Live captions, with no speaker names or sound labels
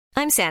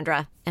I'm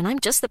Sandra, and I'm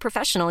just the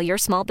professional your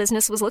small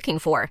business was looking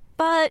for.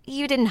 But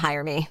you didn't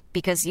hire me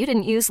because you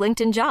didn't use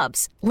LinkedIn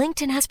Jobs.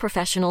 LinkedIn has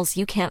professionals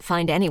you can't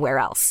find anywhere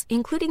else,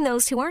 including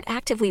those who aren't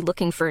actively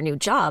looking for a new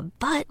job,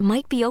 but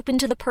might be open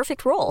to the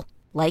perfect role,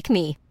 like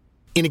me.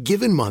 In a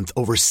given month,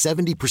 over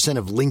 70%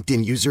 of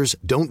LinkedIn users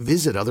don't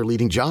visit other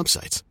leading job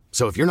sites.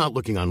 So if you're not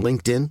looking on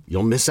LinkedIn,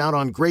 you'll miss out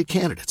on great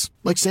candidates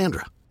like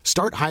Sandra.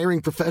 Start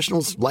hiring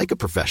professionals like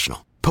a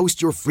professional.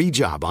 Post your free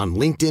job on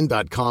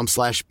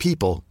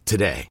linkedin.com/people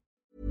today.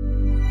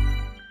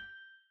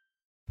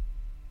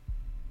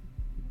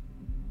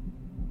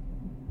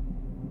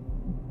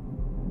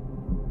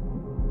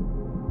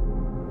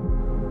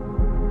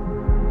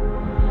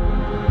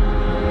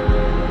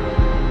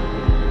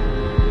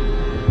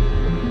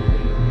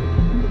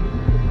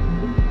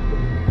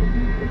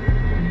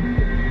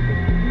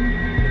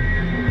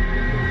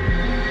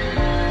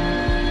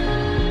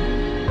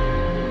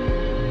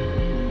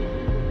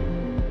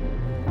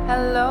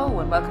 Hello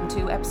and welcome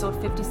to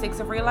episode 56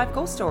 of Real Life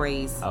Ghost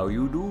Stories. How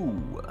you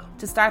do?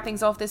 To start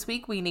things off this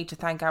week, we need to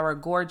thank our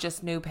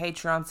gorgeous new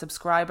Patreon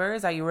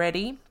subscribers. Are you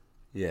ready?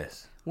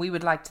 Yes. We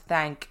would like to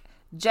thank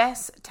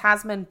Jess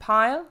Tasman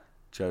Pyle,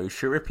 Joe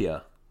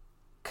Sharipia,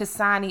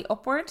 Kasani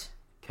Upward,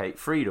 Kate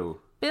Friedel,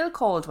 Bill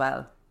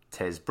Caldwell,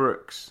 Tez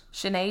Brooks,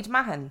 Sinead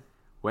Mahan,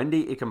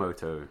 Wendy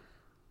Ikamoto,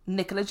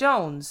 Nicola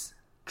Jones,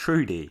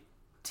 Trudy,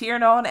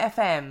 Tiernan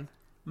FM,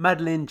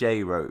 Madeline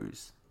J.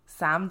 Rose,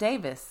 Sam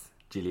Davis,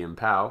 Gillian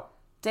Powell,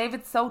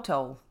 David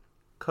Soto,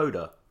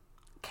 Coda,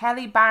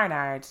 Kelly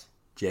Barnard,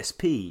 Jess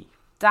P,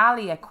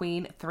 Dahlia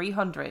Queen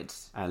 300,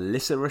 and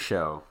Lissa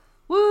Rochelle.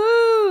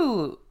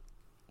 Woo!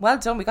 Well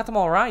done, we got them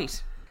all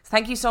right.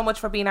 Thank you so much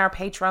for being our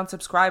Patreon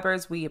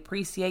subscribers. We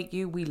appreciate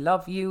you, we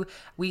love you.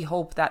 We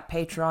hope that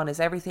Patreon is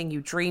everything you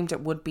dreamed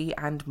it would be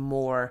and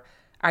more.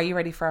 Are you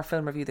ready for our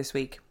film review this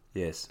week?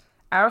 Yes.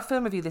 Our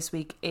film review this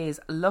week is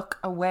Look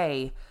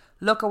Away.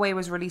 Look Away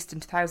was released in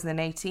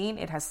 2018.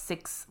 It has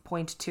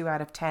 6.2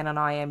 out of 10 on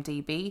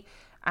IMDb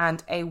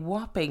and a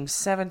whopping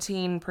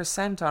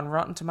 17% on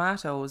Rotten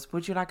Tomatoes.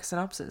 Would you like a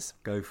synopsis?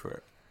 Go for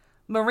it.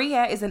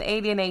 Maria is an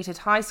alienated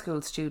high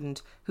school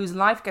student whose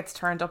life gets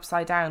turned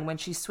upside down when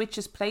she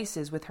switches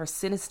places with her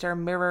sinister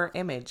mirror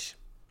image.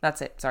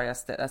 That's it. Sorry,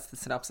 that's the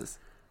synopsis.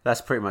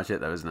 That's pretty much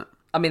it though, isn't it?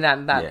 I mean,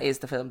 that is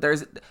the film.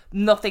 There's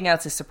nothing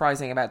else is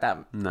surprising about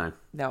that. No.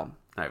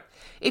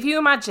 If you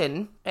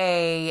imagine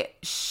a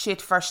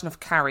shit version of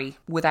Carrie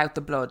without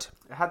the blood.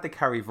 It had the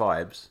Carrie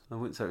vibes. I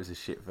wouldn't say it was a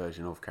shit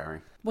version of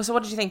Carrie. Well, so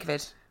what did you think of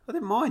it? I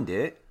didn't mind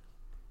it.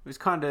 It was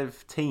kind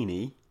of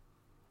teeny.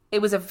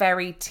 It was a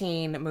very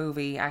teen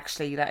movie,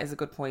 actually. That is a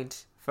good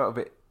point. Felt a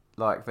bit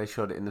like they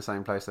shot it in the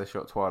same place they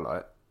shot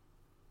Twilight.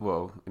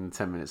 Well, in the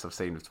 10 minutes I've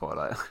seen of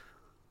Twilight.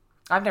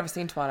 I've never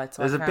seen Twilight,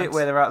 so There's I a can't. bit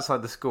where they're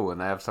outside the school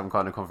and they have some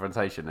kind of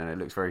confrontation and it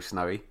looks very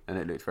snowy and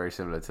it looks very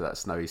similar to that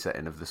snowy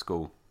setting of the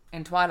school.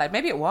 In Twilight.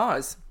 Maybe it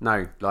was.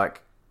 No,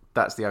 like,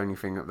 that's the only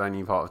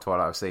part of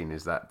Twilight I've seen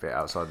is that bit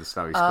outside the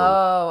snowy school.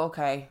 Oh,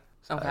 okay.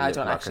 So Okay, I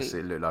don't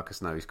it looked like a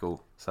snowy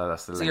school. So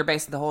that's the So link. you're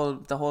basing the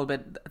whole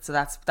bit. So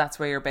that's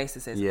where your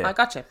basis is. Yeah. I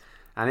gotcha.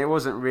 And it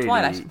wasn't really...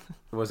 Twilight. It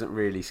wasn't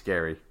really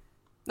scary.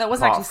 No, it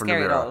wasn't Apart actually from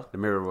scary the at mirror. all. The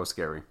mirror was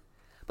scary.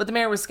 But the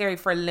mirror was scary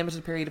for a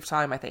limited period of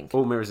time, I think.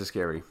 All mirrors are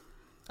scary.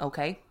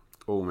 Okay.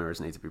 All mirrors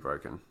need to be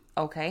broken.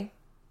 Okay.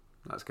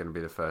 That's going to be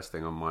the first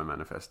thing on my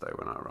manifesto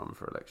when I run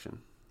for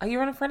election. Are you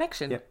running for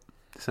election? Yep.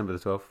 December the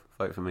 12th.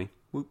 Vote for me.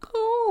 Whoop.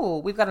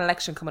 Oh, we've got an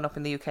election coming up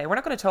in the UK. We're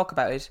not going to talk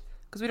about it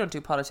because we don't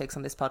do politics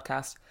on this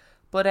podcast.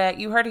 But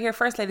you heard it here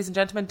first, ladies and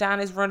gentlemen. Dan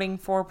is running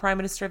for Prime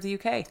Minister of the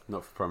UK.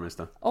 Not for Prime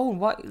Minister. Oh,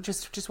 what?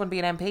 Just want to be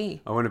an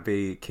MP? I want to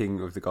be King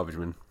of the Garbage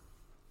Men.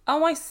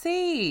 Oh, I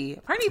see.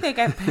 Apparently they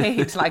get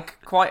paid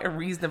like quite a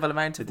reasonable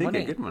amount of They money.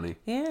 get good money.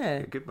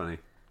 Yeah. Get good money.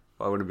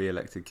 But I want to be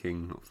elected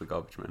King of the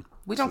Garbage Men.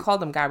 We don't call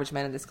them garbage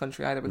men in this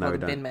country either. We No, call we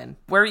them don't. bin men.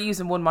 We're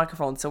using one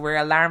microphone, so we're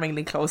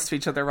alarmingly close to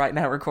each other right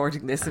now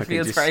recording this. It I can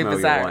feels just very smell your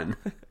bizarre. wine.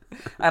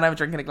 And I'm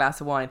drinking a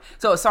glass of wine.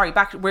 So, sorry,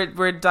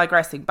 we're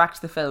digressing. Back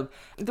to the film.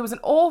 There was an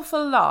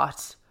awful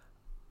lot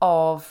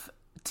of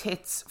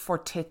tits for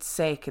tits'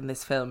 sake in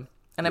this film.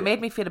 And it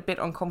made me feel a bit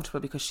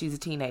uncomfortable because she's a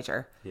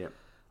teenager. Yep.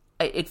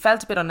 It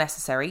felt a bit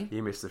unnecessary.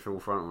 You missed the full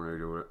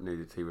frontal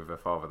nudity with her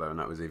father, though, and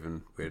that was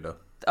even weirder.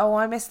 Oh,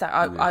 I missed that.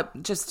 I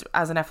just,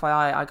 as an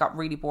FYI, I got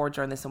really bored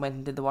during this and went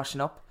and did the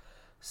washing up.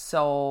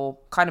 So,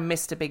 kind of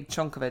missed a big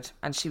chunk of it.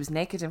 And she was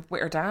naked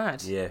with her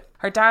dad. Yeah.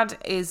 Her dad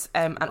is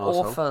an Arsehole.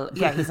 awful...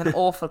 Yeah, he's an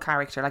awful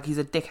character. Like, he's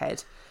a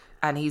dickhead.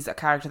 And he's a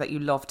character that you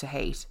love to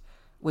hate,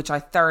 which I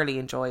thoroughly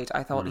enjoyed.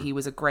 I thought he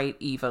was a great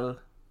evil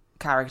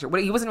character.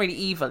 Well, he wasn't really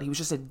evil. He was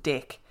just a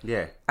dick.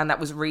 Yeah. And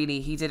that was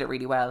really... He did it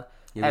really well.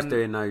 He was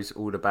doing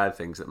all the bad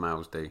things that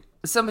males do.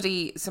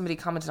 Somebody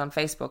commented on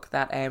Facebook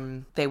that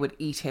they would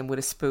eat him with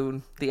a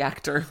spoon, the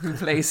actor who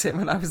plays him,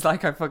 and I was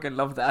like, I fucking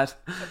love that.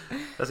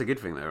 That's a good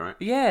thing, though, right?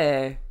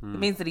 Yeah, it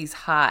means that he's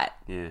hot.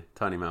 Yeah,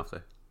 tiny mouth,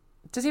 though.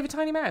 Does he have a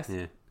tiny mouth?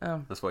 Yeah.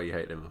 Oh. That's why you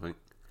hate him, I think.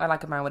 I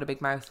like a man with a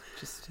big mouth.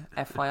 Just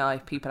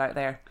FYI, people out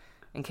there.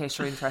 in case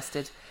you're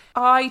interested.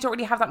 I don't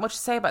really have that much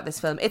to say about this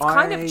film. It's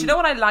kind of, do you know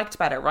what I liked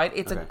better, right?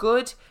 It's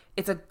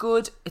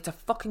a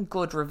fucking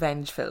good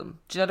revenge film.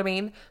 Do you know what I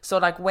mean? So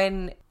like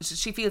when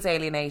she feels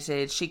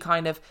alienated, she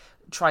kind of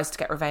tries to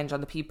get revenge on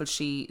the people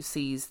she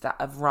sees that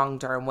have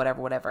wronged her and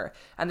whatever.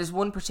 And there's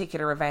one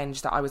particular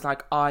revenge that I was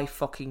like, I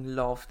fucking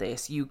love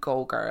this. You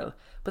go, girl.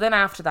 But then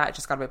after that, it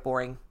just got a bit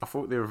boring. I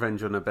thought the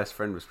revenge on her best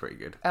friend was pretty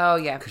good. Oh,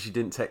 yeah. Because she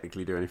didn't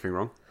technically do anything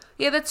wrong.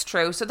 Yeah, that's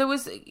true. So there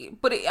was,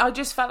 but I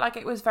just felt like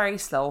it was very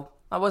slow.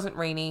 I wasn't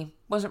really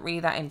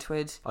that into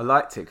it. I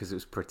liked it because it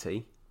was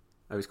pretty.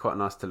 It was quite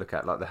nice to look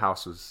at. Like, the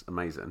house was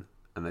amazing.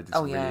 And they did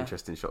some really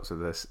interesting shots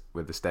with this,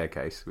 with the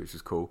staircase, which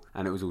was cool.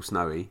 And it was all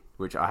snowy,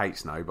 which I hate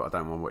snow, but I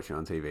don't mind watching it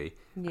on TV.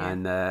 Yeah.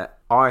 And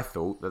I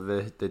thought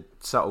that the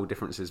subtle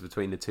differences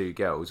between the two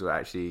girls were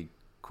actually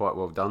quite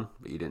well done,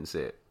 but you didn't see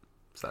it.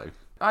 So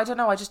I don't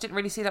know. I just didn't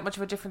really see that much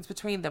of a difference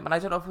between them. And I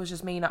don't know if it was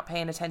just me not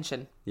paying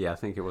attention. Yeah, I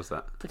think it was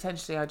that.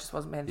 Potentially, I just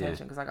wasn't paying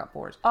attention because I got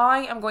bored.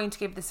 I am going to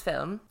give this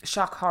film,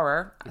 shock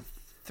horror, a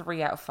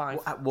 3 out of 5.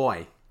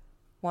 Why?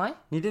 Why?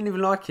 You didn't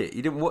even like it.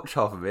 You didn't watch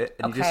half of it,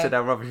 and you just said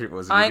how rubbish it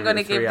was. I'm going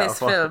to give this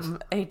film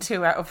a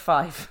 2 out of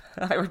 5.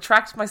 I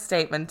retract my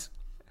statement.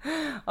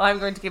 I'm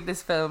going to give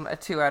this film a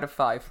 2 out of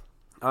 5.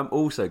 I'm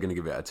also going to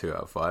give it a 2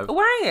 out of 5.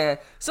 Where are you?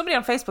 Somebody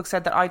on Facebook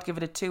said that I'd give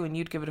it a 2 and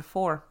you'd give it a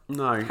 4.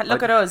 No.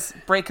 Look at us,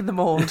 breaking the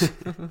mould.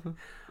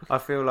 I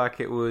feel like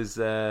it was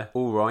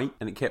all right,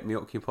 and it kept me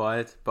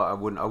occupied, but I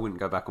wouldn't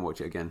go back and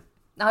watch it again.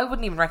 I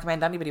wouldn't even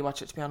recommend anybody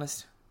watch it, to be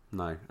honest.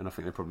 No, and I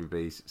think there'd probably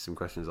be some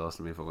questions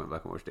asking me if I went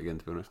back and watched it again,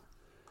 to be honest.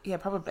 Yeah,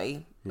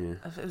 probably. Yeah.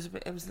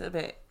 It was a little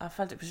bit, I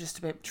felt it was just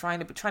a bit trying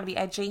to be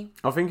edgy.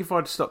 I think if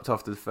I'd stopped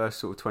after the first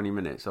sort of 20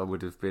 minutes, I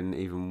would have been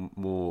even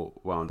more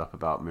wound up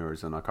about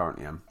Mirrors than I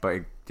currently am. But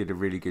it did a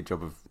really good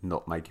job of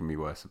not making me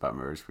worse about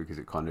Mirrors, because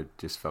it kind of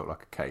just felt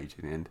like a cage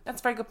in the end.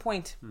 That's a very good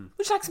point.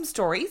 Would you like some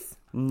stories?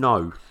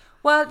 No.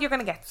 Well, you're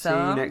going to get some.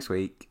 See you next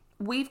week.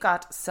 We've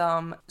got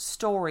some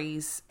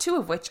stories, 2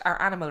 of which are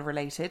animal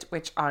related,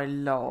 which I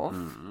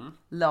love.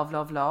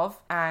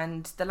 Love.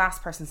 And the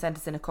last person sent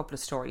us in a couple of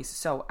stories.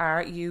 So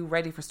are you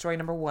ready for story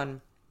number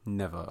 1?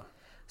 Never.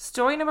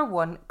 Story number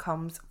 1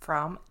 comes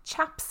from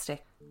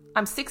Chapstick.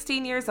 I'm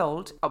 16 years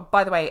old. Oh,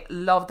 by the way,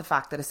 love the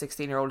fact that a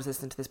 16-year-old is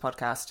listening to this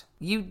podcast.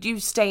 You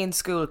stay in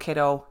school,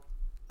 kiddo.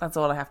 That's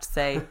all I have to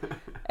say.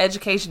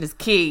 Education is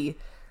key.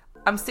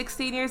 I'm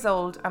 16 years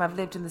old and I've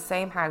lived in the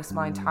same house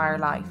my entire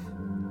life.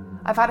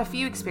 I've had a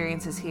few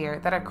experiences here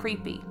that are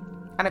creepy,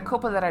 and a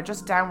couple that are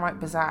just downright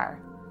bizarre.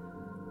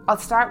 I'll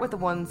start with the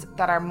ones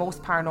that are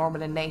most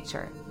paranormal in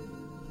nature,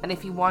 and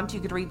if you want,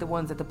 you could read the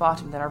ones at the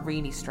bottom that are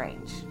really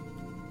strange.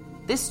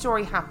 This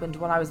story happened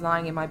while I was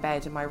lying in my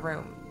bed in my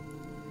room.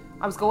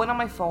 I was going on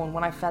my phone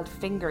when I felt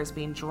fingers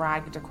being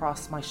dragged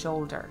across my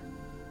shoulder.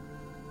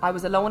 I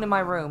was alone in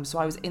my room, so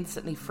I was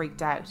instantly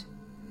freaked out.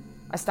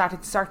 I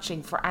started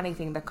searching for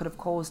anything that could have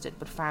caused it,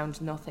 but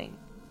found nothing.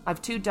 I've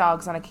 2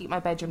 dogs and I keep my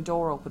bedroom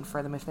door open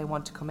for them if they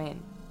want to come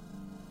in.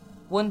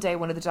 One day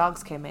one of the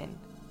dogs came in,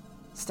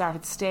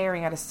 started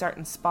staring at a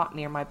certain spot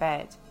near my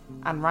bed,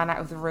 and ran out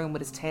of the room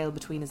with his tail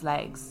between his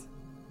legs.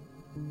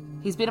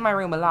 He's been in my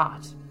room a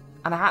lot,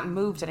 and I hadn't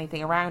moved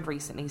anything around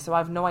recently, so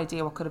I've no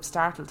idea what could have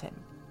startled him.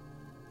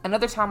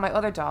 Another time my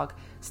other dog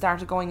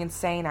started going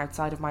insane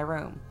outside of my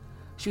room.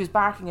 She was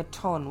barking a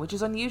ton, which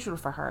is unusual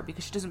for her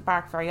because she doesn't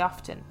bark very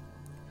often.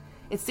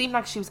 It seemed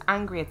like she was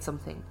angry at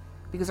something,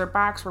 because her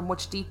barks were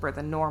much deeper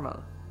than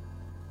normal.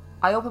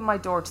 I opened my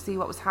door to see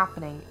what was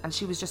happening, and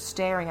she was just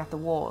staring at the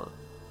wall.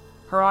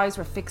 Her eyes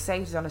were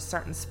fixated on a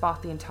certain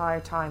spot the entire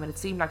time, and it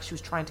seemed like she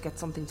was trying to get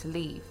something to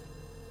leave.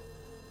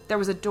 There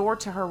was a door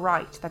to her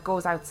right that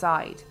goes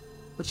outside,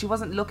 but she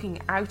wasn't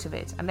looking out of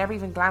it and never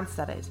even glanced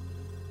at it.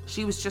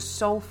 She was just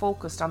so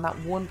focused on that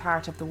one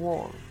part of the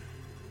wall.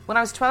 When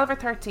I was 12 or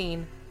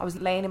 13, I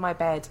was laying in my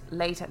bed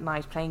late at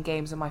night playing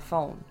games on my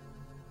phone.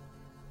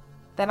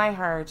 Then I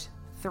heard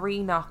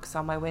 3 knocks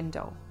on my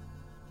window.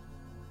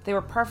 They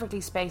were perfectly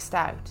spaced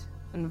out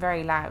and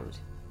very loud.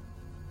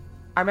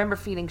 I remember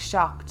feeling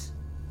shocked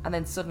and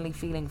then suddenly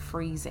feeling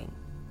freezing.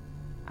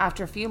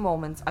 After a few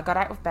moments, I got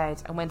out of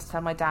bed and went to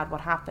tell my dad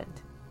what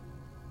happened.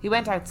 He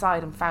went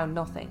outside and found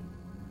nothing.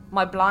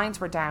 My blinds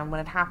were down when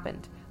it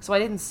happened, so I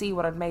didn't see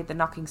what had made the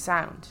knocking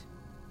sound.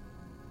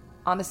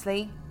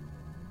 Honestly,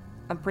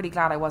 I'm pretty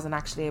glad I wasn't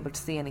actually able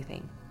to see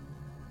anything.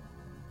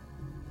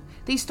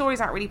 These stories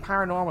aren't really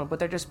paranormal, but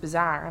they're just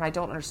bizarre, and I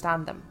don't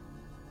understand them.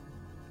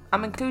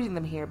 I'm including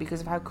them here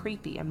because of how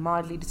creepy and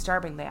mildly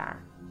disturbing they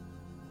are.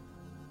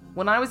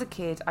 When I was a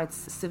kid, I had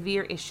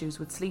severe issues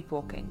with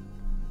sleepwalking.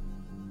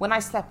 When I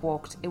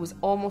sleptwalked, it was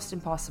almost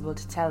impossible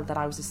to tell that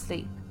I was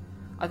asleep.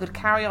 I could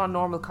carry on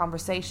normal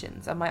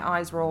conversations, and my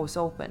eyes were always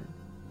open.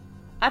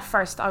 At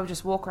first, I would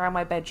just walk around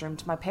my bedroom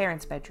to my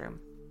parents'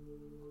 bedroom.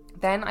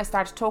 Then I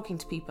started talking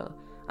to people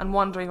and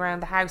wandering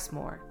around the house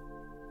more.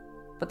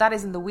 But that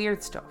isn't the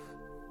weird stuff.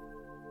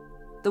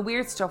 The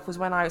weird stuff was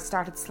when I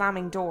started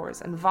slamming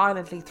doors and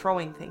violently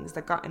throwing things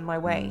that got in my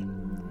way.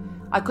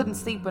 I couldn't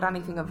sleep with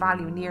anything of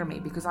value near me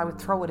because I would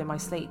throw it in my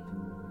sleep.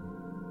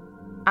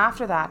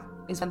 After that,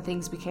 is when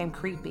things became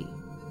creepy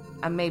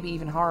and maybe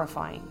even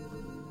horrifying.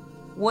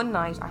 One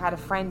night I had a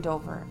friend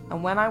over,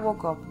 and when I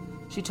woke up,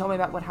 she told me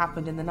about what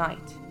happened in the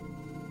night.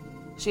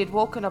 She had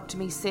woken up to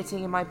me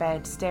sitting in my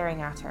bed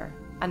staring at her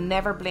and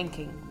never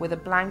blinking, with a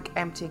blank,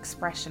 empty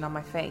expression on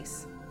my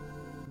face.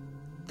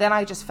 Then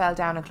I just fell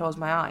down and closed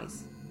my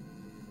eyes.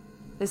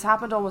 This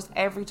happened almost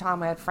every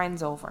time I had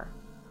friends over.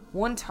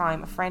 One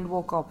time a friend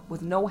woke up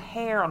with no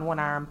hair on one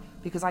arm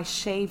because I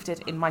shaved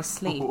it in my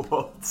sleep.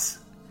 What?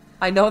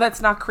 I know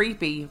that's not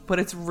creepy, but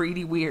it's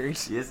really weird.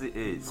 Yes, it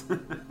is.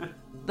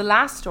 The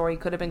last story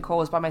could have been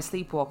caused by my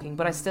sleepwalking,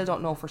 but I still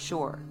don't know for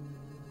sure.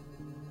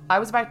 I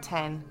was about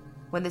 10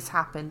 when this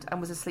happened and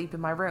was asleep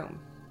in my room.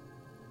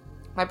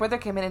 My brother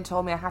came in and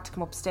told me I had to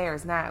come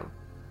upstairs now.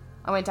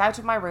 I went out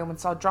of my room and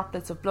saw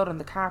droplets of blood on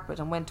the carpet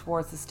and went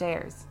towards the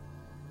stairs.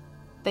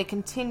 They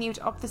continued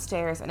up the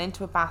stairs and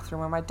into a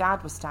bathroom where my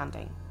dad was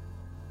standing.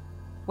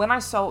 When I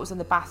saw it was in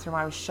the bathroom,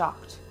 I was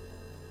shocked.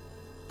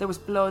 There was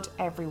blood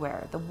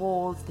everywhere. The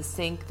walls, the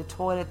sink, the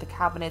toilet, the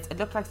cabinets. It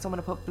looked like someone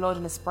had put blood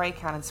in a spray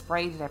can and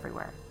sprayed it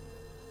everywhere.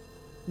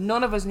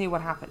 None of us knew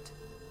what happened.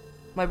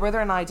 My brother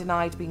and I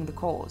denied being the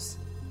cause.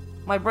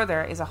 My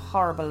brother is a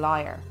horrible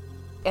liar,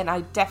 and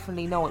I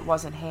definitely know it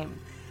wasn't him.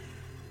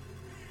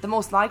 The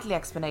most likely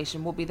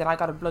explanation would be that I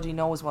got a bloody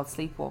nose while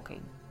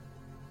sleepwalking.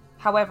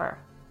 However,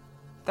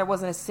 there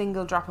wasn't a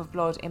single drop of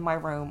blood in my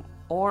room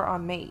or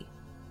on me.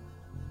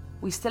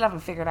 We still haven't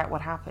figured out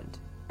what happened,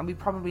 and we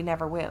probably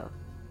never will.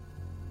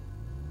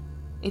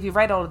 If you've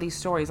read all of these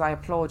stories, I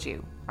applaud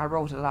you. I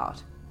wrote a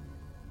lot.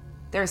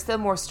 There are still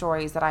more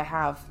stories that I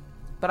have,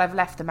 but I've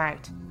left them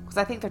out because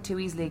I think they're too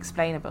easily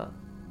explainable.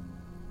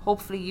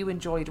 Hopefully you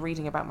enjoyed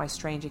reading about my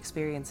strange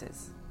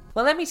experiences.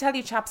 Well, let me tell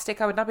you, Chapstick,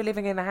 I would not be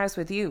living in a house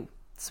with you.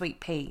 Sweet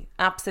pea.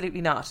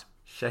 Absolutely not.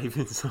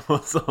 Shaving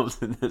someone's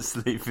arms in their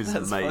sleep is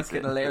That's amazing.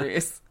 fucking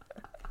hilarious.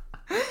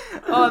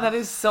 Oh, that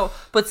is so...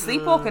 But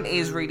sleepwalking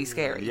is really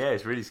scary. Yeah,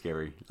 it's really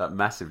scary. Like,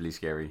 massively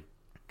scary.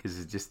 Because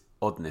it's just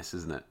oddness,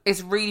 isn't it?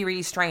 It's really,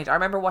 really strange. I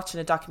remember watching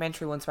a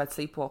documentary once about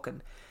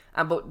sleepwalking.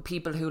 But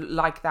people who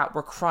like that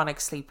were chronic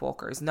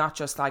sleepwalkers, not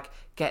just like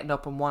getting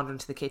up and wandering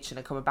to the kitchen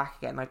and coming back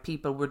again. Like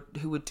people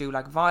who would do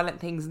like violent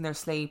things in their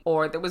sleep.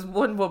 Or there was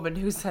one woman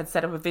who had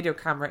set up a video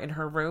camera in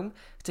her room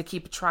to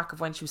keep track of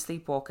when she was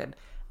sleepwalking.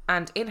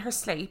 And in her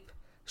sleep,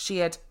 she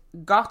had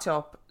got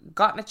up,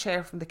 gotten a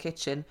chair from the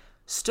kitchen,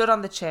 stood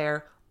on the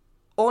chair,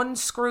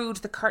 unscrewed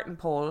the curtain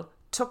pole,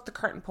 took the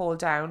curtain pole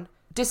down,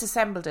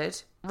 disassembled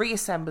it,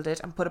 reassembled it,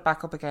 and put it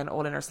back up again,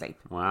 all in her sleep.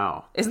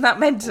 Wow. Isn't that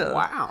mental?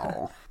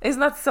 Wow. Isn't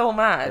that so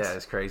mad? Yeah,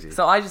 it's crazy.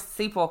 So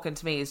sleepwalking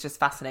to me is just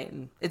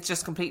fascinating. It's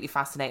just completely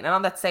fascinating. And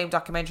on that same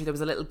documentary, there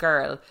was a little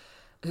girl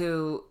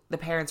who the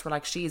parents were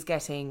like, she's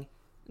getting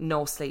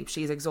no sleep.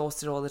 She's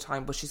exhausted all the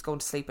time, but she's going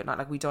to sleep at night.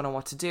 Like, we don't know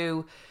what to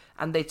do.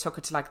 And they took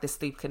her to like this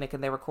sleep clinic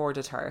and they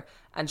recorded her.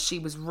 And she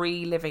was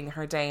reliving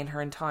her day in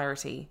her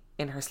entirety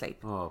in her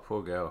sleep. Oh,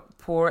 poor girl.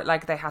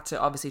 Like they had to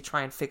obviously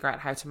try and figure out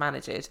how to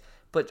manage it.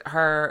 But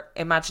her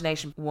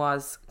imagination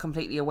was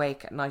completely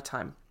awake at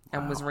nighttime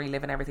and was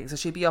reliving everything. So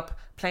she'd be up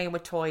playing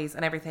with toys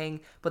and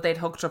everything, but they'd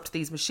hooked her up to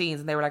these machines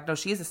and they were like, no,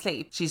 she is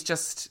asleep. She's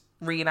just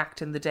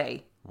reenacting the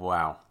day.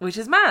 Wow. Which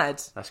is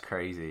mad. That's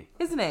crazy.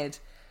 Isn't it?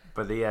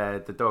 But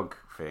the dog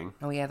thing.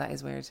 Oh yeah, that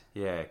is weird.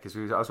 Yeah, because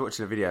I was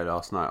watching a video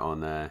last night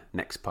on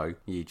Nexpo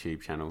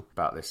YouTube channel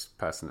about this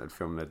person that had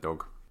filmed their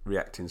dog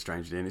reacting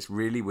strangely, and it's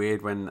really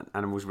weird when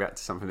animals react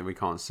to something that we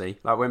can't see.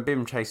 Like when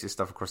Bim chases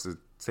stuff across the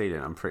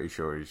ceiling, I'm pretty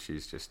sure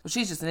she's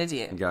just an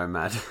idiot going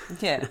mad.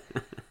 Yeah.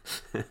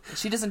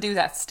 She doesn't do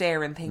that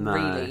staring thing.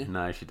 Really.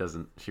 No, she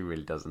doesn't. She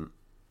really doesn't.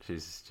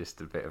 She's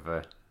just a bit of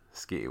a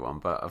skitty one.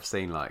 But I've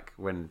seen like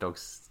when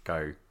dogs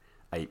go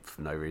ape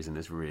for no reason,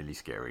 it's really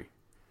scary.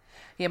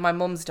 Yeah, my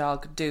mum's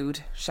dog,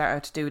 Dude. Shout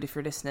out to Dude if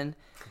you're listening.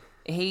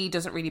 He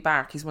doesn't really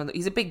bark. He's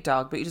a big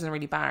dog, but he doesn't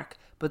really bark.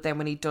 But then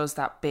when he does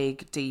that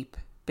big, deep,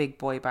 big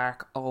boy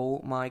bark, oh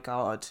my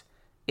god,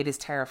 it is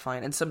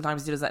terrifying. And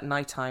sometimes he does that at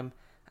nighttime,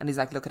 and he's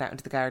like looking out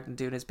into the garden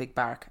doing his big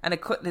bark. And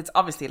it's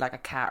obviously like a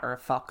cat or a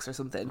fox or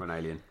something. Or an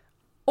alien.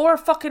 Or a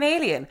fucking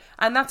alien.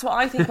 And that's what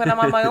I think when I'm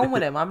on my own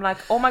with him. I'm like,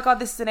 oh my god,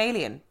 this is an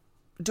alien.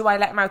 Do I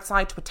let him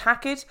outside to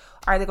attack it?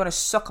 Are they going to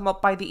suck him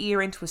up by the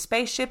ear into a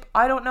spaceship?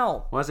 I don't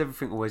know. Why is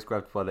everything always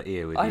grabbed by the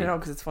ear with you? I don't know,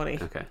 because it's funny.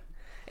 Okay.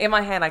 In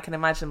my head, I can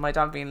imagine my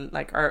dog being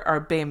like,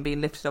 or Bim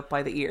being lifted up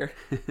by the ear.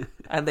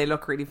 And they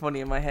look really funny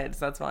in my head,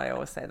 so that's why I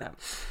always say that.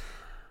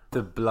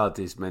 The blood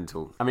is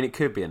mental. I mean, it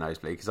could be a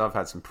nosebleed, because I've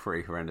had some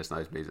pretty horrendous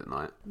nosebleeds at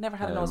night. Never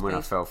had a nosebleed. When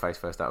I fell face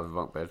first out of a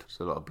bunk bed, there's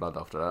a lot of blood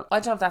after that. I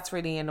don't know if that's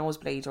really a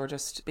nosebleed or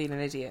just being an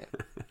idiot.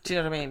 Do you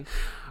know what I mean?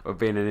 Or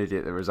being an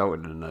idiot that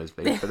resulted in a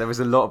nosebleed. But there was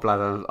a lot of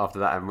blood after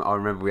that, and I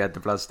remember we had the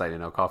blood stain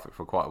in our carpet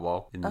for quite a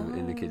while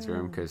in the kids'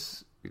 room,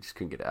 because we just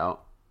couldn't get it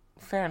out.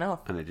 Fair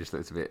enough. And it just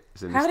looked a bit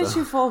sinister. How did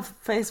you fall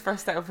face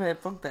first out of a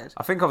bunk bed?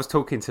 I think I was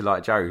talking to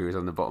like Joe, who was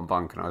on the bottom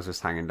bunk, and I was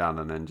just hanging down,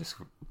 and then just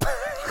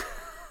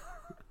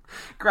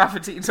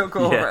gravity took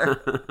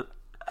over. Yeah.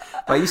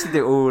 But I used to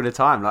do it all the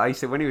time. Like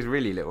when he was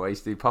really little, I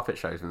used to do puppet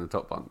shows from the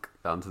top bunk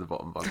down to the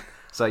bottom bunk.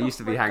 So I used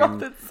to be hanging. God,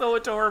 that's so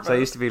adorable. So I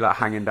used to be like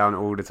hanging down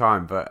all the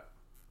time. But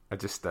I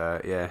just,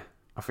 I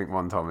think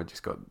one time it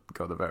just got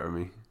the better of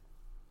me.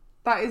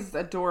 That is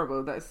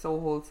adorable. That is so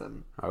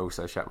wholesome. I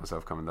also shat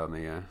myself coming down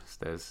the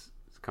stairs,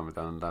 coming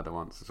down the ladder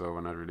once as well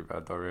when I had really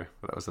bad diarrhea.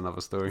 But that was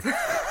another story.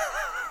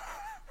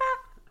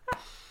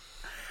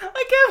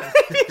 I can't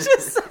believe you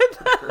just said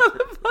that on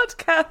the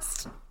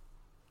podcast.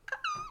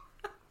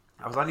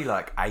 I was only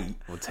like 8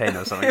 or 10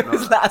 or something. It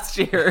was last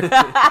year.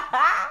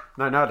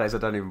 No, nowadays I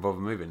don't even bother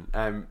moving.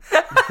 I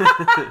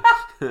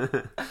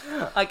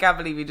can't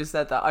believe you just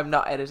said that. I'm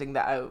not editing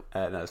that out.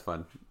 No, it's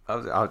fun.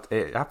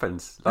 It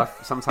happens.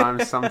 Life,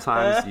 sometimes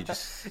you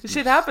just...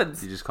 Shit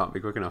happens. You just can't be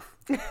quick enough.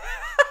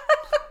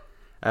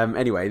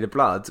 Anyway, the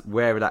blood,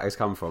 where that has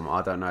come from,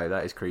 I don't know.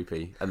 That is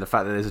creepy. And the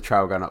fact that there's a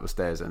trail going up the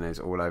stairs and it's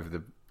all over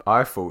the...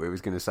 I thought it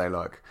was going to say,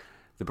 like,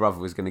 the brother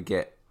was going to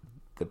get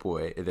the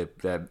boy,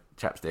 the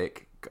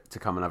chapstick, to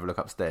come and have a look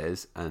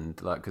upstairs, and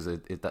like because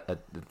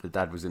the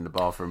dad was in the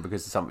bathroom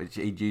because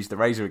he'd used the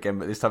razor again,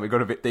 but this time it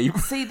got a bit deep.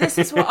 See, this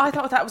is what I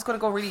thought that was going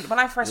to go really. When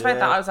I first read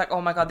that, I was like, oh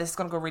my god, this is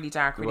going to go really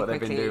dark really quickly. What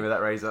they've been doing with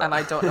that razor, and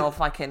I don't know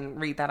if I can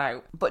read that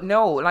out. But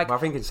no, like, but I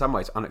think in some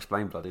ways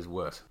unexplained blood is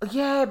worse.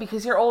 Yeah,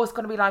 because you're always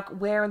going to be like,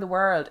 where in the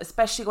world,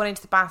 especially going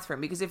into the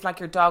bathroom, because if like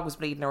your dog was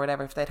bleeding or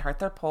whatever, if they'd hurt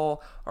their paw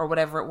or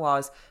whatever it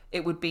was,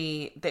 it would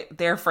be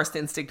their first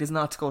instinct is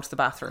not to go to the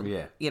bathroom.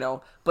 Yeah, you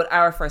know. But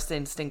our first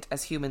instinct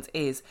as humans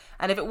is,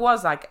 and if it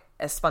was like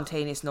a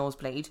spontaneous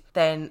nosebleed,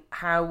 then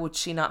how would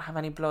she not have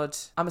any blood?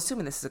 I'm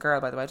assuming this is a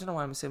girl, by the way. I don't know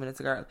why I'm assuming it's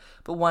a girl,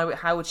 but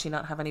how would she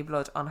not have any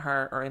blood on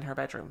her or in her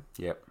bedroom?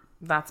 Yep,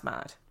 that's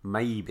mad.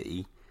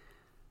 Maybe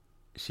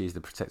she's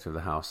the protector of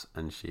the house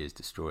and she has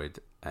destroyed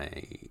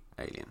a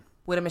alien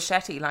with a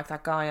machete, like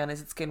that guy on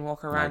Is It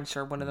Skinwalker Ranch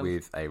or one of them,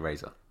 with a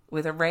razor.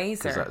 With a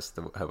razor, because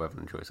that's her weapon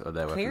of choice, or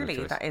their Clearly,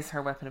 weapon of choice. That is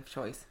her weapon of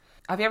choice.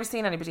 Have you ever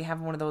seen anybody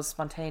having one of those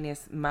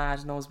spontaneous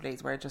mad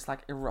nosebleeds where it just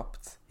like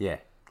erupts? Yeah,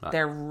 like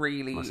they're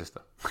really. My sister.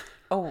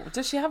 Oh,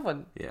 does she have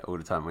one? Yeah, all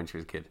the time when she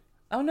was a kid.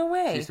 Oh no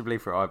way! She used to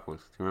bleed through her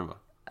eyeballs. Do you remember?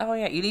 Oh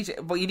yeah, you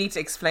need to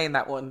explain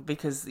that one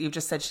because you've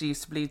just said she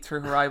used to bleed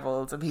through her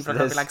eyeballs, and people are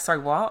going to be like, "Sorry,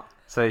 what?"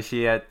 So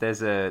she had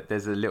there's a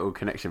little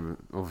connection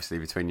obviously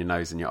between your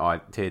nose and your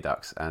eye tear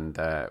ducts, and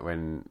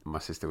when my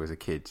sister was a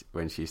kid,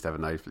 when she used to have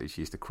a nosebleed,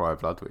 she used to cry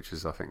blood, which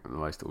was I think the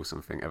most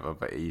awesome thing ever.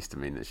 But it used to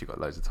mean that she got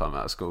loads of time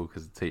out of school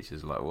because the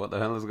teachers were like, "What the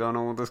hell is going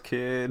on with this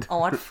kid?"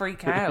 Oh, I'd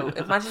freak out.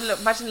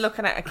 Imagine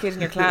looking at a kid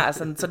in your class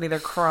and suddenly they're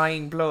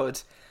crying blood.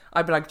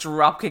 I'd be like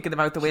drop kicking them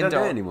out the window. She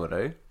don't do it anymore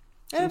though.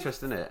 It's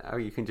interesting, isn't it? How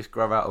you can just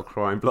grab out of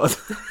crying blood.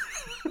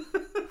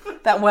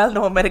 That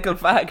well-known medical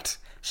fact.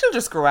 She'll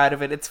just grow out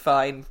of it. It's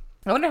fine.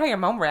 I wonder how your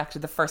mum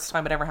reacted the first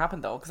time it ever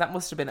happened, though, because that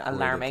must have been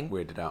alarming.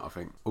 Weirded out, I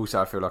think.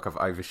 Also, I feel like I've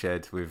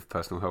overshared with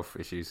personal health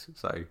issues,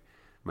 so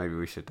maybe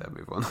we should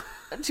move on.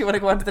 Do you want to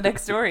go on to the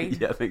next story?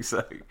 Yeah, I think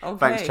so. Okay.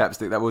 Thanks,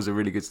 Chapstick. That was a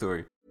really good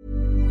story.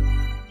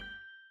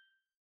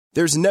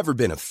 There's never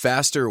been a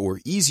faster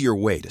or easier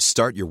way to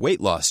start your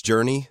weight loss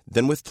journey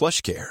than with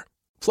PlushCare.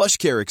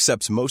 PlushCare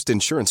accepts most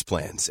insurance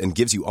plans and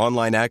gives you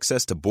online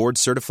access to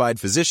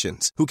board-certified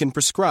physicians who can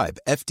prescribe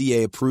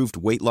FDA-approved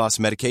weight loss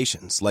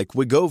medications like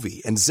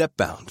Wegovy and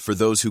Zepbound for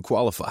those who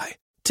qualify.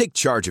 Take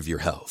charge of your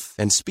health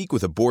and speak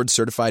with a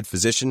board-certified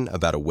physician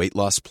about a weight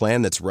loss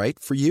plan that's right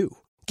for you.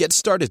 Get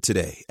started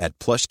today at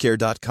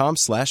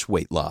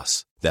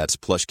plushcare.com/weightloss. That's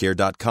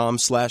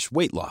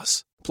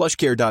plushcare.com/weightloss.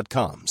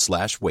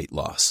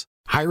 plushcare.com/weightloss.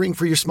 Hiring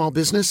for your small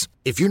business?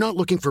 If you're not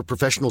looking for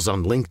professionals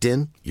on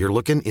LinkedIn, you're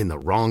looking in the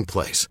wrong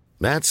place.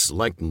 That's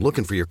like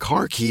looking for your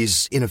car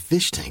keys in a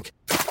fish tank.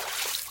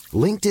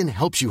 LinkedIn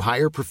helps you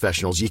hire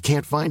professionals you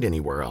can't find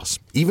anywhere else,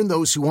 even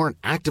those who aren't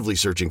actively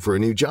searching for a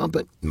new job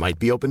but might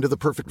be open to the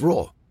perfect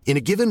role. In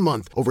a given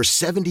month, over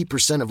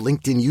 70% of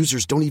LinkedIn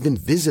users don't even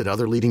visit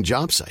other leading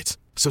job sites.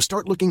 So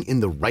start looking in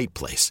the right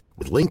place.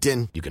 With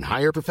LinkedIn, you can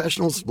hire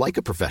professionals like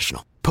a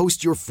professional.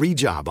 Post your free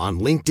job on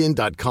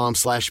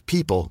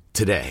linkedin.com/people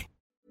today.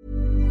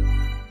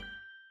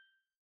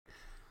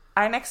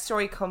 Our next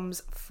story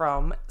comes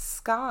from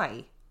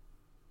Sky.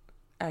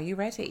 Are you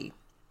ready?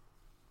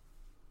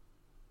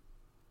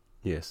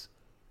 Yes.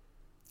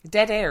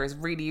 Dead air is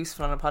really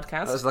useful on a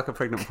podcast. That was like a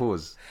pregnant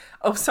pause.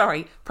 Oh,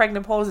 sorry.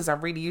 Pregnant pauses are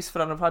really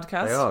useful on a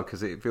podcast. They are,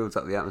 because it builds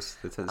up the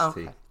atmosphere, the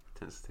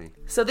intensity. Okay.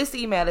 So this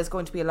email is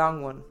going to be a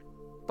long one,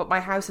 but my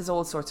house has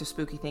all sorts of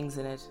spooky things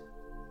in it.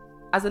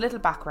 As a little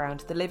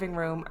background, the living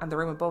room and the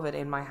room above it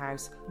in my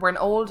house were an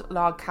old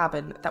log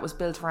cabin that was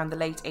built around the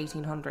late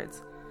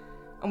 1800s.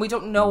 And we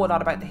don't know a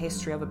lot about the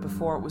history of it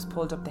before it was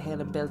pulled up the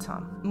hill and built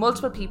on.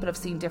 Multiple people have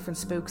seen different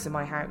spooks in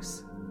my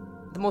house.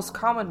 The most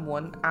common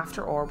one,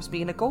 after all, was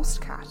being a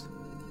ghost cat,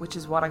 which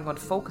is what I'm going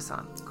to focus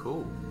on.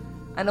 Cool.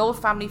 An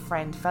old family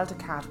friend felt a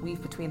cat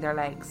weave between their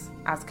legs,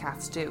 as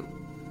cats do,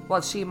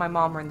 while she and my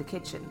mom were in the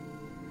kitchen.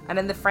 And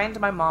then the friend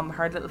and my mom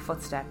heard little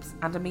footsteps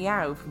and a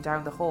meow from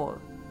down the hall.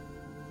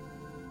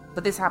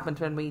 But this happened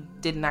when we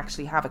didn't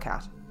actually have a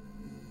cat.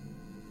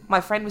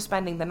 My friend was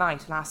spending the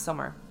night last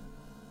summer,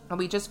 and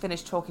we just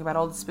finished talking about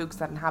all the spooks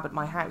that inhabit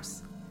my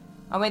house.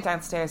 I went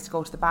downstairs to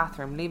go to the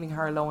bathroom, leaving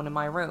her alone in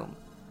my room,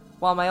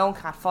 while my own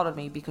cat followed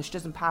me because she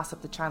doesn't pass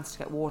up the chance to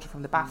get water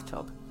from the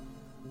bathtub.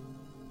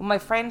 When my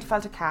friend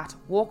felt a cat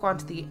walk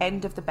onto the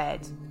end of the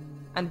bed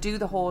and do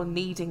the whole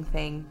kneading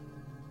thing,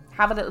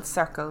 have a little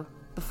circle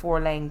before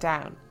laying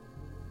down.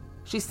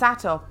 She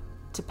sat up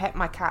to pet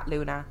my cat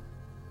Luna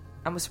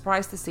and was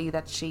surprised to see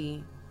that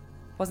she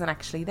wasn't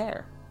actually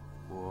there.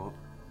 What?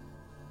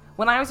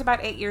 When I was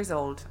about 8 years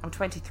old, I'm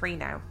 23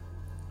 now,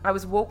 I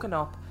was woken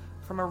up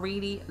from a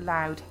really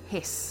loud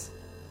hiss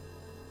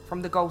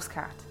from the ghost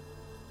cat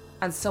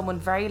and someone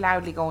very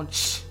loudly going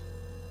shh.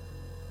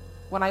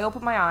 When I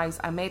opened my eyes,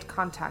 I made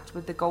contact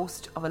with the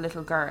ghost of a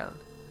little girl.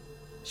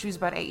 She was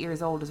about 8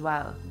 years old as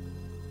well,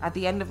 at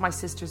the end of my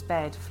sister's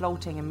bed,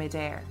 floating in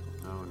midair.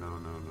 Oh, no.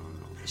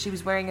 She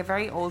was wearing a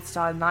very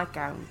old-style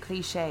nightgown,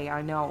 cliché,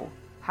 I know,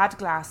 had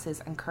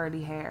glasses and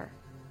curly hair.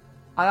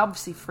 I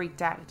obviously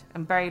freaked out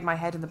and buried my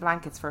head in the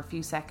blankets for a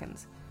few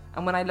seconds,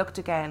 and when I looked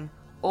again,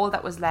 all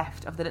that was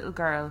left of the little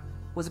girl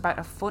was about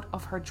a foot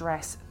of her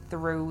dress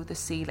through the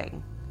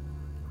ceiling.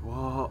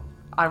 What?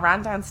 I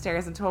ran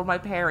downstairs and told my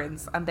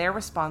parents, and their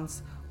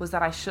response was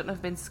that I shouldn't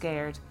have been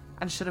scared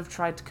and should have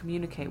tried to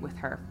communicate with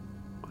her.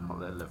 Well,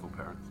 they're level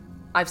parents.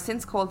 I've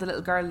since called the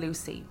little girl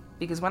Lucy,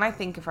 because when I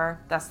think of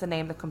her, that's the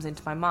name that comes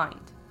into my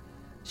mind.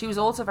 She was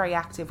also very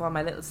active when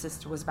my little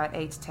sister was about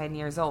 8 to 10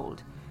 years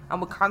old, and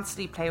would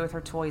constantly play with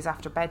her toys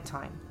after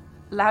bedtime,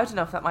 loud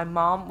enough that my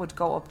mom would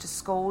go up to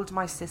scold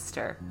my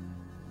sister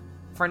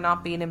for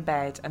not being in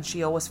bed, and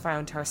she always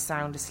found her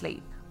sound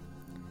asleep.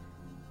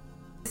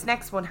 This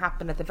next one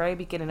happened at the very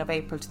beginning of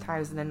April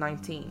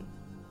 2019,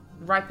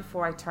 right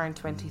before I turned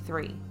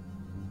 23.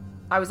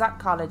 I was at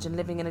college and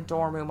living in a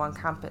dorm room on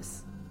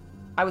campus.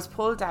 I was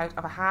pulled out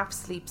of a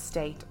half-sleep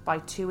state by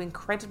 2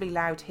 incredibly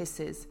loud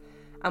hisses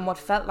and what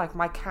felt like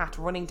my cat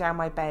running down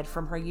my bed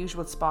from her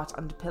usual spot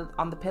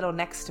on the pillow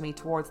next to me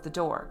towards the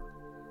door.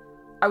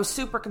 I was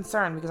super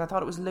concerned because I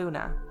thought it was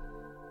Luna,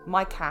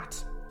 my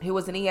cat, who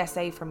was an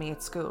ESA for me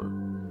at school,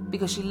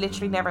 because she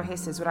literally never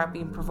hisses without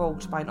being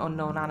provoked by an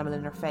unknown animal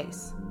in her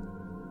face.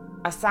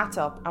 I sat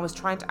up and was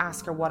trying to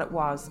ask her what it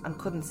was and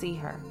couldn't see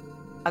her.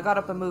 I got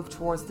up and moved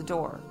towards the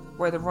door,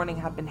 where the running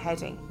had been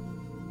heading,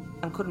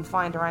 and couldn't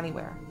find her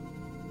anywhere.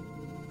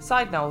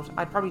 Side note,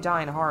 I'd probably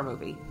die in a horror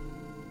movie.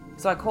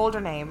 So I called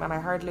her name and I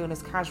heard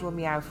Luna's casual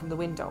meow from the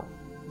window,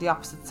 the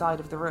opposite side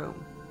of the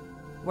room,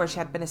 where she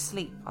had been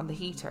asleep on the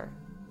heater.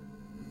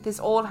 This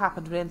all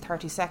happened within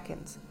 30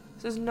 seconds,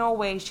 so there's no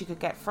way she could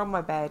get from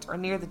my bed or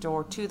near the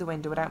door to the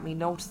window without me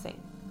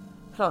noticing.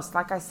 Plus,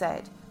 like I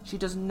said, she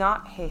does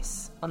not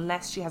hiss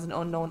unless she has an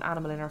unknown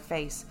animal in her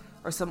face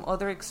or some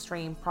other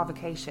extreme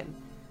provocation,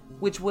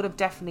 which would have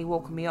definitely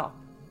woken me up.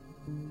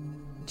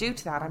 Due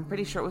to that, I'm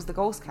pretty sure it was the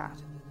ghost cat.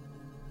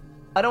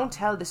 I don't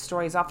tell this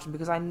story as often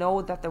because I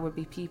know that there would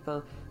be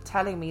people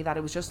telling me that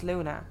it was just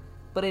Luna,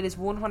 but it is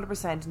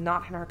 100%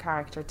 not in her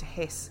character to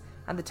hiss,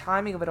 and the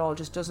timing of it all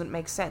just doesn't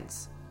make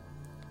sense.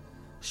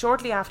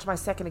 Shortly after my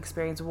second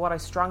experience with what I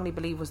strongly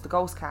believe was the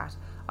ghost cat,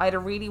 I had a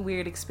really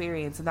weird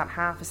experience in that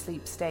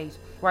half-asleep state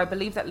where I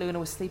believed that Luna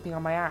was sleeping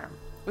on my arm,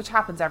 which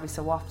happens every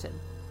so often,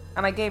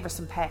 and I gave her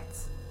some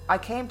pets. I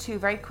came to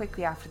very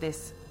quickly after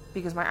this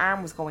because my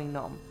arm was going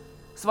numb,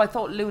 so I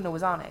thought Luna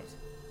was on it.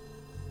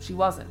 She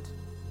wasn't.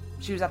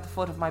 She was at the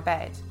foot of my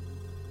bed.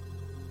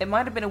 It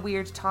might have been a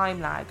weird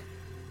time lag,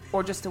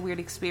 or just a weird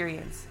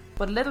experience,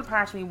 but a little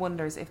part of me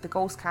wonders if the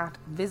ghost cat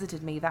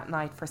visited me that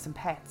night for some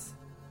pets.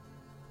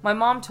 My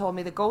mom told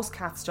me the ghost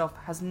cat stuff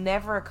has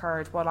never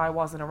occurred while I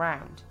wasn't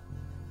around,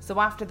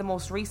 so after the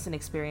most recent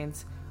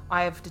experience,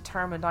 I have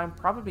determined I'm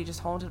probably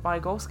just haunted by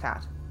a ghost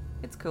cat.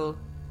 It's cool.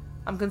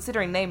 I'm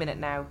considering naming it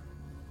now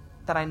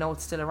that I know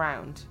it's still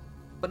around,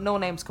 but no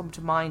names come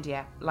to mind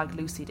yet, like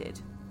Lucy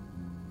did.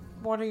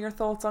 What are your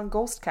thoughts on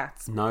ghost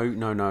cats? No to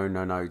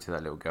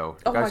that little girl.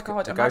 Oh my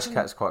God, the ghost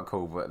cat's quite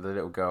cool, but the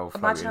little girl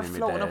floating in midair. Imagine her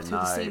floating up through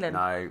the ceiling.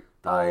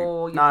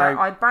 No.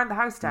 I'd burn the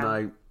house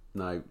down.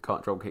 No,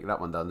 can't drop kick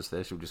that one down the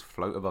stairs. She'll just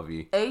float above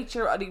you.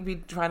 8-year-old, be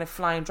trying to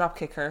fly and drop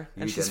kick her,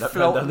 and You she's get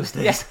floating down the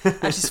stairs. Yeah,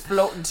 and she's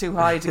floating too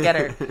high to get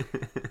her.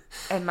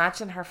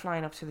 Imagine her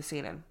flying up to the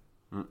ceiling.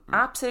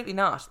 Absolutely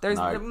not. There's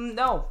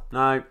no.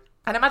 And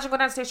imagine going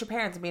downstairs to your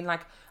parents and being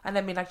like,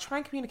 try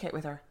and communicate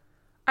with her.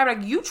 I'm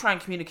like, you try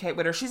and communicate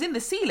with her. She's in the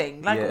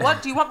ceiling.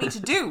 What do you want me to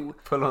do?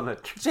 Pull on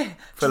it.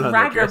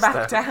 Drag her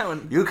back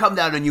down. You come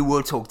down and you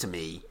will talk to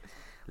me.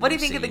 What do you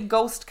think of the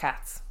ghost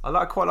cats?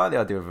 I quite like the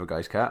idea of a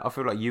ghost cat. I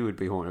feel like you would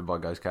be haunted by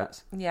ghost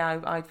cats. Yeah,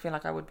 I feel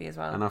like I would be as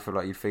well. And I feel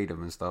like you'd feed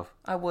them and stuff.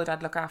 I would.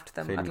 I'd look after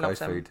them. Feed I'd them love ghost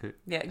them. food.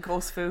 Yeah,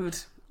 ghost food,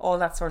 all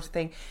that sort of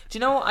thing. Do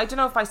you know? I don't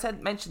know if I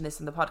mentioned this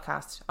in the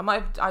podcast.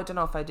 I don't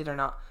know if I did or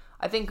not.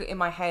 I think in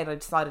my head I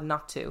decided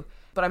not to.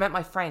 But I met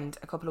my friend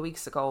a couple of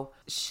weeks ago.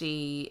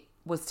 She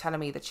was telling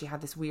me that she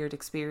had this weird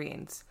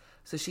experience.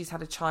 So she's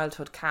had a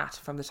childhood cat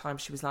from the time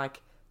she was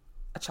like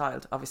a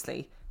child,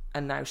 obviously,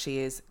 and now she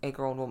is a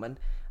grown woman.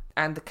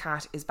 And the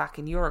cat is back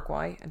in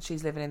Uruguay and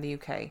she's living in the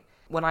UK.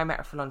 When I met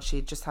her for lunch,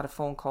 she just had a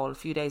phone call a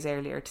few days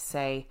earlier to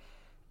say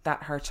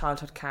that her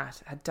childhood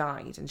cat had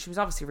died, and she was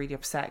obviously really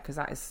upset because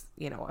that is,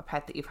 you know, a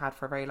pet that you've had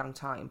for a very long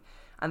time.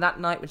 And that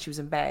night when she was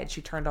in bed,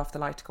 she turned off the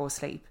light to go to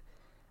sleep,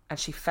 and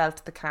she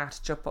felt the cat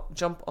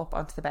jump up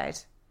onto the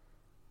bed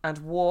and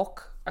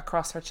walk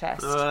across her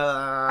chest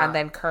and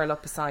then curl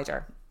up beside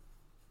her.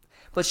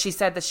 But she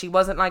said that she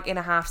wasn't like in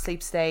a half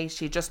sleep state.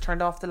 She just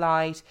turned off the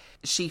light.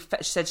 She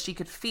said she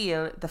could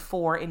feel the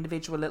 4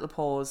 individual little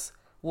paws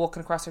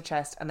walking across her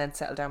chest and then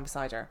settle down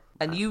beside her.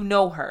 And you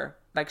know her.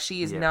 Like,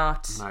 she is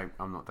not... No,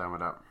 I'm not down with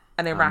that.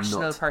 An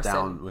irrational person. I'm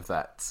not down with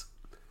that.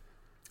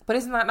 But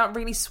isn't that not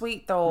really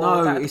sweet, though?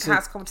 No, that the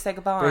cat's coming to say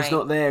goodbye. But it's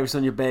not there. It's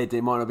on your bed.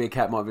 It might not be a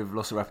cat. It might be a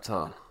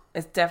velociraptor.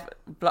 It's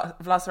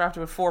velociraptor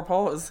with 4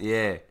 paws.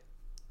 Yeah.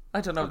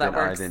 I don't know if that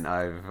works.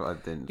 I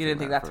didn't. You didn't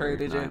think that through,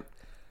 did you?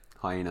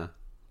 Hyena.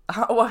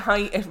 Oh,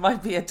 it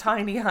might be a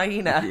tiny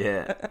hyena.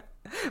 Yeah.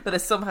 That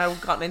has somehow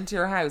gotten into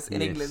your house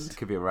in England. It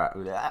could be a rat.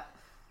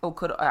 Oh,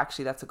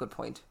 actually, that's a good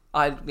point.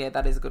 Yeah,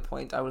 that is a good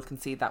point. I will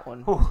concede that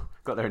one. Oh,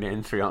 got there in the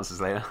end. 3 answers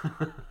later.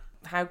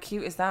 How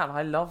cute is that?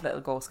 I love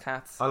little ghost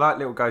cats. I like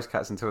little ghost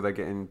cats until they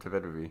get into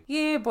bed with you.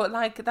 Yeah, but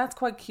like that's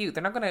quite cute.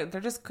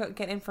 They're just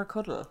getting in for a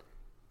cuddle.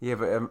 Yeah,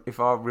 but if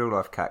our real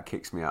life cat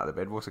kicks me out of the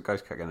bed, what's a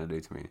ghost cat going to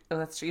do to me? Oh,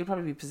 that's true. You'll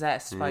probably be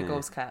possessed by a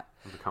ghost cat.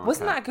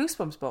 Wasn't that a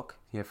Goosebumps book?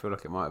 Yeah, I feel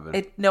like it might have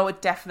been. No,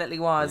 it definitely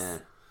was. Yeah.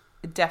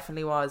 It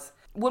definitely was.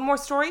 One more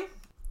story?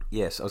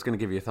 Yes, I was going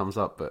to give you a thumbs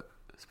up, but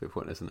it's a bit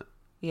pointless, isn't it?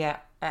 Yeah.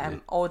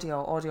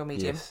 Audio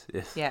medium.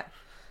 Yes. Yeah.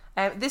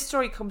 This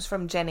story comes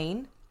from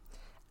Janine,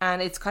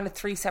 and it's kind of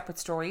 3 separate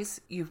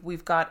stories.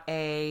 We've got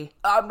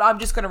I'm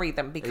just going to read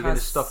them because... Are you going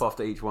to stop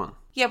after each one?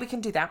 Yeah, we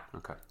can do that.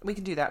 Okay. We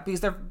can do that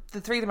because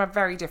the 3 of them are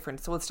very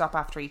different, so we'll stop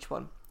after each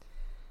one.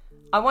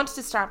 I wanted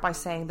to start by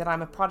saying that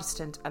I'm a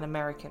Protestant and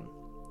American.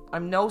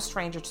 I'm no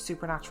stranger to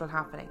supernatural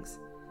happenings.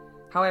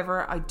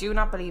 However, I do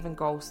not believe in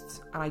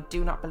ghosts, and I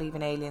do not believe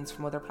in aliens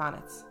from other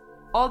planets.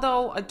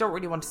 Although I don't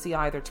really want to see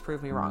either to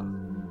prove me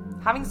wrong.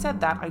 Having said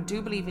that, I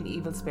do believe in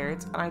evil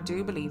spirits, and I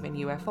do believe in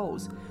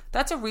UFOs.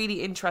 That's a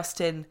really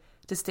interesting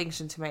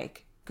distinction to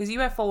make. Because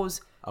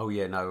UFOs... Oh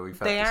yeah, no, we've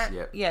had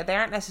this, yeah, they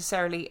aren't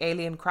necessarily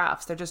alien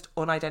crafts. They're just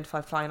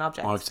unidentified flying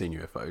objects. I've seen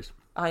UFOs.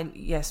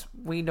 Yes,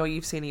 we know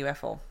you've seen a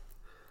UFO.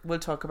 We'll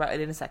talk about it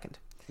in a second.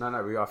 No,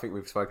 I think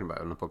we've spoken about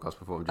it on the podcast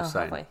before. I'm just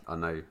saying, I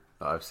know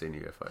that I've seen a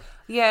UFO.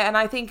 Yeah, and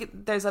I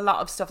think there's a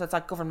lot of stuff that's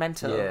like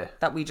governmental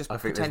that we just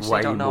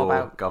potentially don't know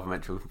about.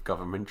 Governmental.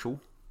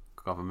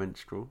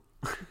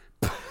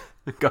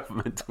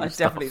 I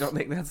definitely don't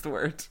think that's the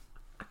word.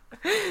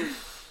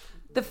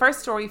 The first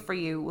story for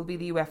you will be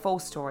the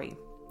UFO story.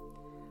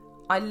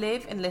 I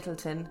live in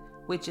Littleton,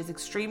 which is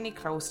extremely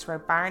close to where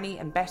Barney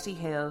and Betty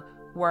Hill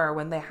were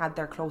when they had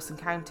their close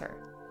encounter.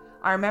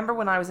 I remember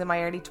when I was in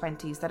my early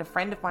 20s that a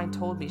friend of mine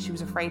told me she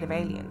was afraid of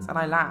aliens, and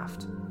I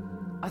laughed.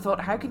 I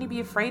thought, how can you be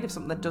afraid of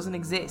something that doesn't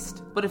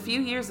exist? But a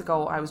few years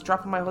ago, I was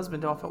dropping my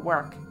husband off at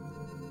work.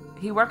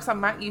 He works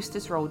on Mount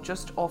Eustace Road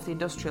just off the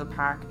industrial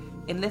park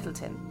in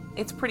Littleton.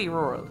 It's pretty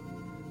rural.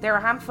 There are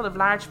a handful of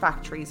large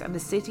factories and the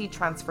city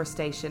transfer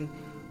station,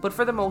 but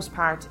for the most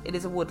part, it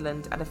is a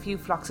woodland and a few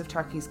flocks of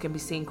turkeys can be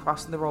seen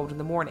crossing the road in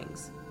the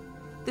mornings.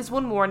 This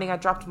one morning, I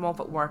dropped him off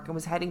at work and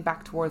was heading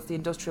back towards the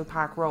industrial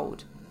park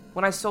road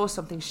when I saw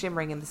something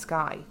shimmering in the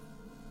sky.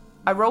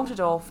 I wrote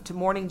it off to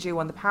morning dew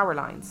on the power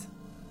lines.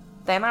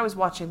 Then I was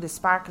watching this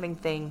sparkling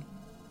thing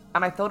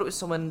and I thought it was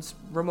someone's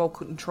remote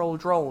control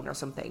drone or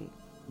something.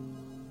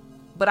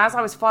 But as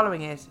I was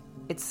following it,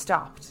 it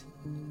stopped,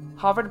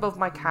 hovered above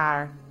my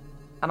car,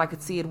 and I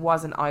could see it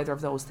wasn't either of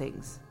those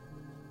things.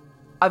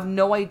 I've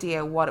no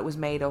idea what it was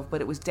made of,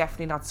 but it was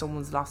definitely not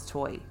someone's lost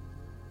toy.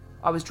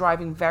 I was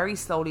driving very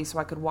slowly so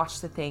I could watch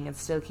the thing and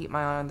still keep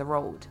my eye on the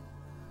road.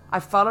 I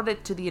followed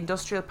it to the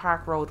industrial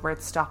park road where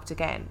it stopped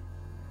again.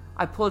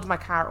 I pulled my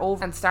car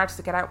over and started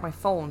to get out my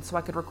phone so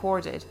I could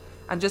record it,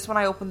 and just when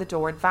I opened the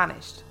door, it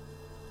vanished.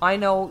 I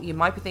know you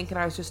might be thinking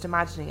I was just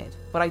imagining it,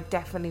 but I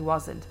definitely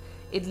wasn't.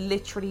 It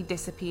literally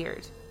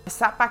disappeared. I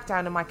sat back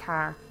down in my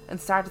car and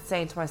started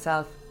saying to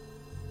myself,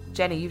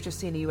 Jenny, you've just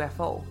seen a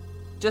UFO.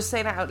 Just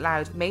saying it out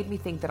loud made me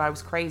think that I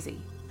was crazy.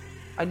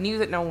 I knew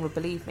that no one would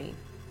believe me.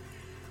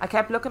 I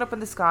kept looking up in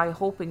the sky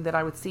hoping that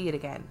I would see it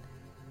again.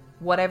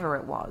 Whatever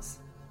it was.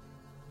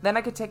 Then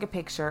I could take a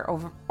picture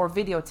or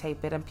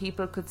videotape it and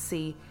people could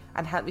see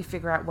and help me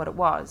figure out what it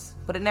was,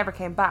 but it never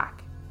came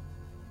back.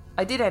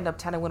 I did end up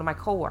telling one of my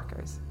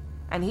co-workers,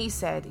 and he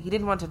said he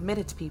didn't want to admit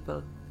it to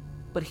people,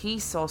 but he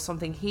saw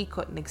something he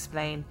couldn't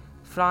explain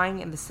flying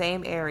in the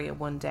same area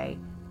one day,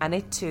 and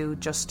it too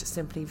just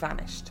simply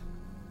vanished.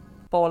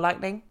 Ball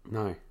lightning?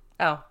 No.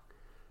 Oh.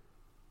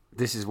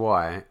 This is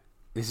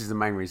the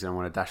main reason I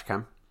want a dash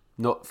cam.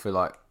 Not for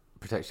like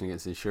protection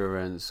against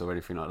insurance or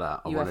anything like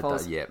that.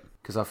 UFOs?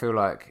 Because I feel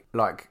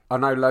like I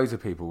know loads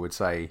of people would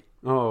say,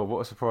 oh,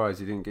 what a surprise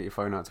you didn't get your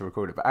phone out to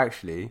record it. But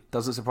actually, it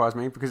doesn't surprise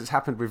me because it's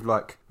happened with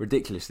like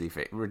ridiculous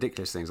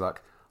things.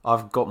 Like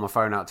I've got my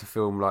phone out to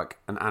film like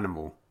an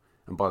animal,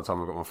 and by the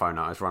time I got my phone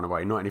out, it's run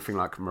away. Not anything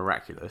like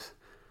miraculous.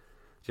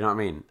 Do you know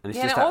what I mean? And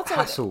it's just that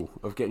hassle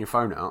of getting your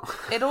phone out.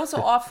 It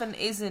also often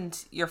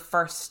isn't your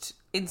first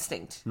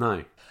instinct.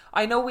 No.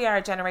 I know we are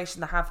a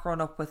generation that have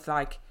grown up with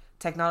like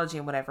technology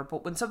and whatever,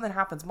 but when something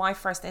happens, my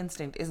first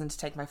instinct isn't to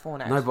take my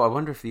phone out. No, but I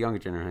wonder if the younger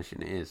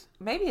generation is.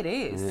 Maybe it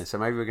is. Yeah, so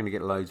maybe we're going to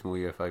get loads more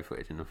UFO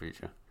footage in the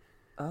future.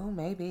 Oh,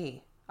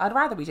 maybe. I'd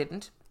rather we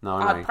didn't. No,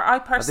 I know. I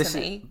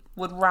personally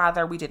would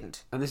rather we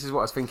didn't. And this is what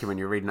I was thinking when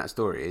you're reading that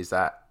story, is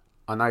that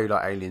I know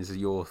like aliens are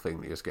your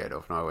thing that you're scared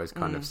of, and I always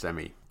kind of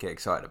semi get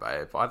excited about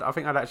it, but I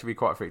think I'd actually be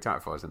quite freaked out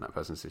if I was in that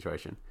person's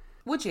situation.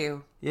 Would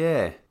you?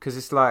 Yeah, because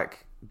it's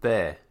like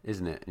there,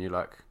 isn't it? And you're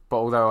like, but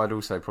although I'd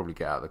also probably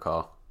get out of the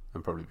car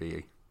and probably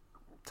be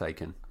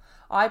taken.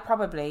 I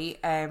probably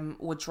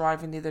would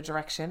drive in the other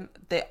direction.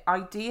 The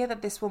idea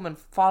that this woman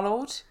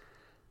followed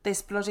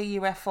this bloody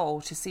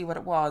UFO to see what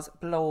it was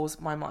blows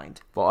my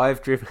mind. But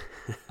I've driven...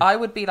 I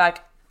would be like,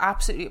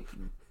 absolutely,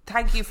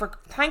 thank you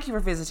for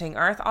visiting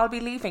Earth. I'll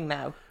be leaving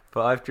now.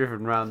 But I've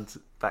driven round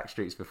back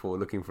streets before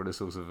looking for the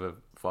source of a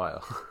fire.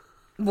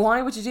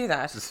 Why would you do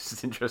that?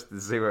 Just interested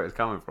to see where it's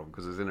coming from,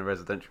 because it was in a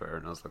residential area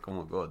and I was like, oh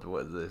my god,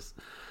 what is this?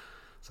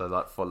 So I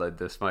like followed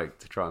the smoke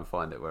to try and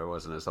find it where it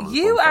was, and someone's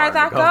you are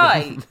that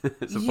guy.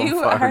 It's a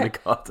bonfire in the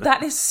garden.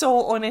 That is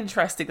so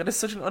uninteresting. That is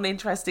such an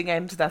uninteresting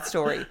end to that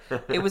story.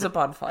 It was a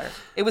bonfire.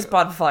 It was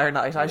bonfire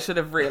night. I should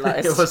have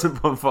realised. It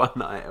wasn't bonfire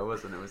night. It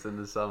wasn't. It was in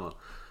the summer. Do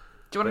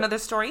you want another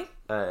story?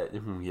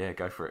 Yeah,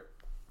 go for it.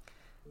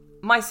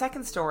 My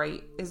second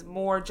story is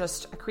more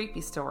just a creepy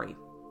story.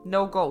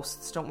 No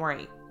ghosts, don't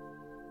worry.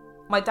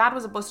 My dad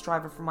was a bus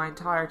driver for my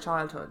entire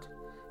childhood.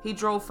 He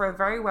drove for a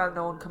very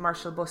well-known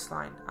commercial bus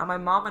line, and my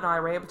mom and I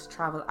were able to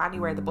travel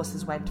anywhere the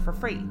buses went for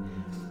free.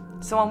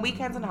 So on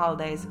weekends and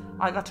holidays,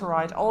 I got to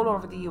ride all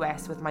over the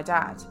US with my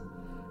dad.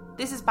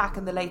 This is back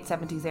in the late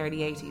 70s, early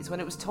 80s,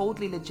 when it was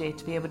totally legit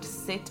to be able to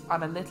sit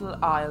on a little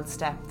aisle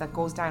step that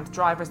goes down to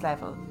driver's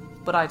level,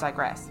 but I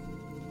digress.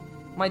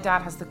 My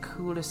dad has the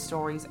coolest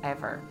stories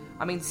ever.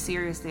 I mean,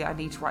 seriously, I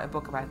need to write a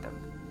book about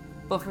them.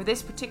 But for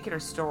this particular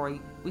story,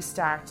 we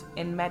start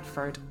in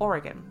Medford,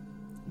 Oregon.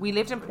 We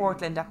lived in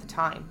Portland at the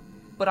time,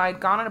 but I had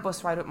gone on a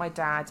bus ride with my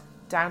dad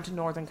down to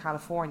Northern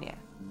California.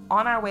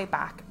 On our way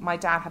back, my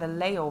dad had a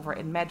layover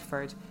in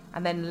Medford,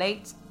 and then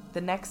late the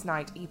next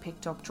night he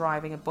picked up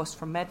driving a bus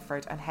from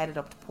Medford and headed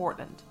up to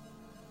Portland.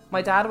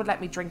 My dad would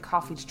let me drink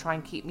coffee to try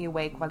and keep me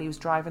awake while he was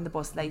driving the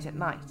bus late at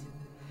night.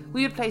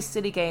 We would play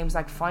silly games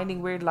like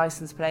finding weird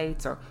license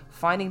plates or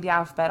finding the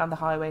alphabet on the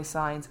highway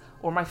signs,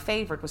 or my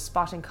favourite was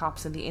spotting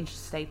cops in the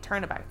interstate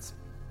turnabouts.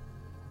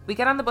 We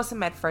get on the bus in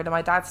Medford and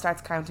my dad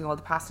starts counting all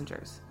the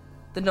passengers.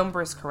 The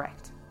number is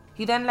correct.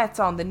 He then lets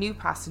on the new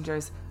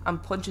passengers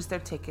and punches their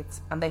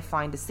tickets, and they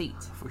find a seat.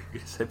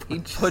 He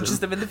punches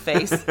them in the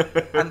face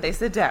and they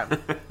sit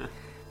down.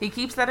 He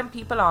keeps letting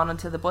people on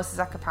until the bus is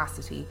at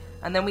capacity,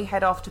 and then we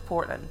head off to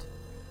Portland.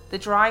 The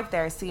drive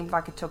there seemed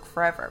like it took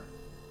forever.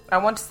 I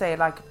want to say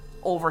like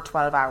over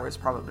 12 hours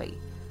probably.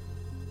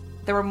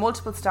 There were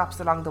multiple stops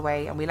along the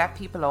way, and we let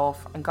people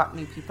off and got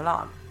new people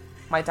on.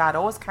 My dad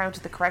always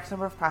counted the correct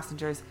number of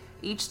passengers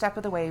each step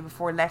of the way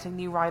before letting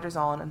new riders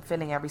on and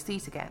filling every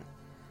seat again.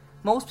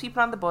 Most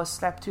people on the bus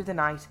slept through the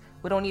night,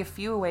 with only a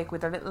few awake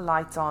with their little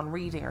lights on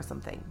reading or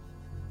something.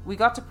 We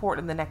got to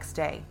Portland the next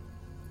day,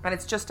 and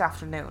it's just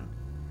afternoon.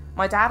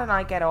 My dad and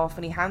I get off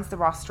and he hands the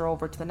roster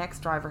over to the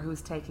next driver who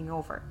is taking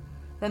over.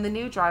 Then the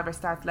new driver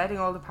starts letting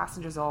all the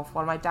passengers off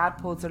while my dad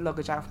pulls their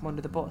luggage out from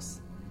under the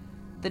bus.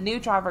 The new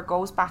driver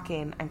goes back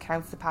in and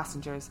counts the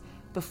passengers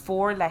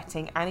before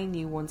letting any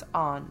new ones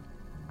on.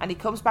 And he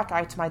comes back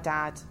out to my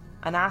dad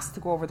and asks to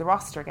go over the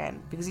roster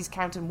again because he's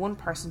counting one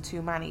person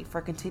too many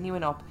for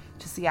continuing up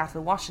to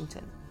Seattle,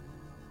 Washington.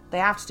 They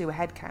have to do a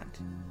head count.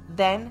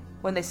 Then,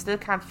 when they still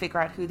can't figure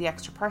out who the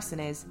extra person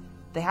is,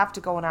 they have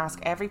to go and ask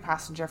every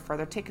passenger for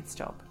their ticket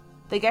stub.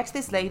 They get to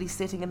this lady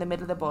sitting in the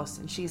middle of the bus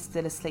and she's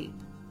still asleep.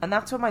 And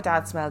that's when my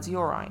dad smells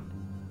urine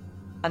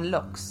and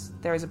looks.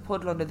 There is a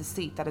puddle under the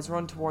seat that has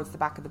run towards the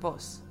back of the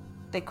bus.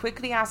 They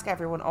quickly ask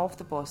everyone off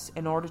the bus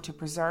in order to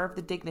preserve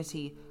the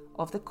dignity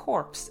of the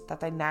corpse that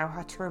they now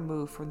had to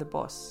remove from the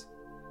bus.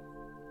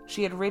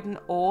 She had ridden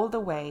all the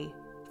way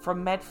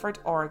from Medford,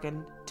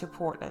 Oregon to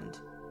Portland.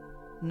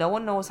 No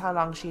one knows how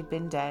long she had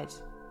been dead,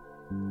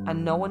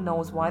 and no one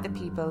knows why the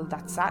people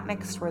that sat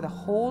next to her the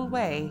whole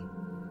way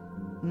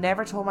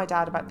never told my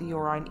dad about the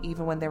urine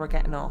even when they were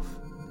getting off.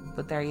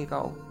 But there you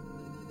go.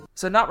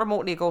 So not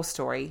remotely a ghost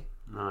story.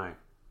 No.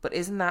 But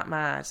isn't that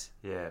mad?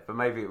 Yeah, but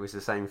maybe it was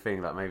the same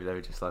thing. Like maybe they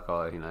were just like,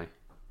 oh, you know,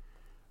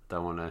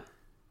 don't want to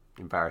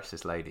embarrass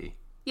this lady.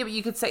 Yeah, but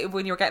you could say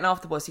when you're getting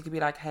off the bus, you could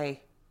be like,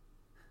 hey,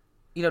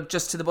 you know,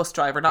 just to the bus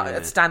driver,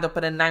 not stand up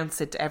and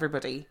announce it to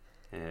everybody.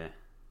 Yeah.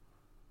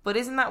 But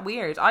isn't that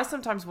weird? I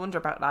sometimes wonder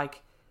about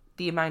like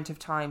the amount of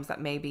times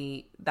that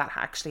maybe that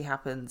actually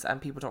happens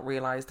and people don't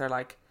realise they're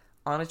like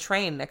on a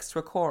train next to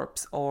a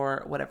corpse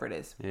or whatever it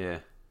is. Yeah.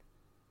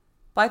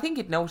 But I think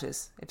you'd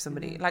notice if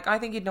somebody, like I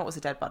think you'd notice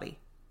a dead body.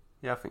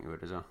 Yeah, I think you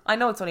would as well. I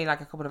know it's only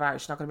like a couple of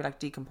hours. It's not going to be like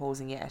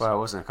decomposing yet. Well, it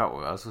wasn't a couple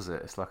of hours, was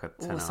it? It's like a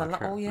 10-hour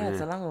trip. Oh yeah,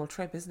 it's a long old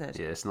trip, isn't it?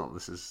 Yeah, it's not.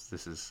 This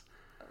is.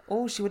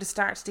 Oh, she would have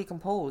started to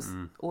decompose.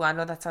 Oh, I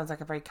know that sounds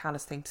like a very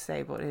callous thing to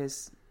say, but it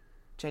is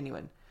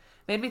genuine.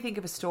 Made me think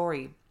of a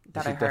story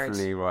that I should heard.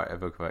 definitely write a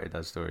book about your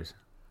dad's stories.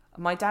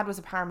 My dad was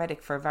a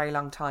paramedic for a very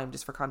long time,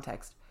 just for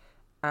context.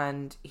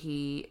 And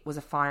he was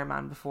a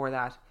fireman before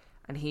that.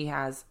 And he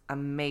has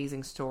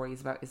amazing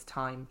stories about his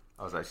time.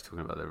 I was actually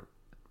talking about the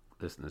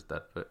listener's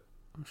dad, but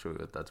I'm sure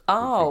your dad's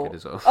pretty good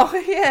as well.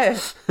 Oh, yeah.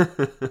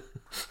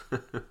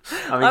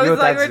 I mean, was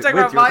like, we're talking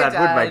about my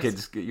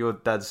dad. Your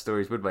dad's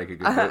stories would make a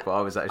good book,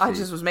 but I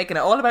just was making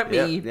it all about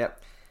me.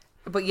 Yep.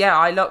 But yeah,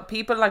 I love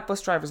people like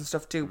bus drivers and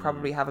stuff do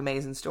probably have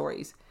amazing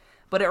stories.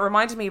 But it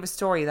reminded me of a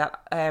story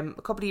that a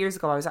couple of years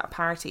ago I was at a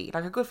party,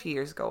 like a good few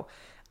years ago,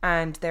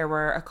 and there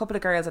were a couple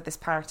of girls at this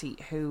party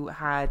who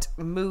had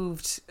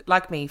moved,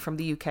 like me, from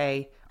the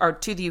UK, or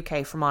to the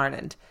UK from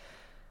Ireland,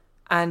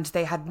 and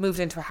they had moved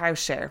into a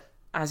house share,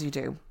 as you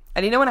do.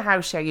 And you know, in a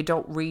house share, you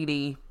don't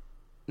really,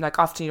 like,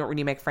 often you don't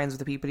really make friends with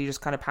the people, you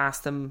just kind of pass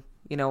them,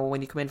 you know,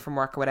 when you come in from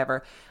work or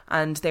whatever.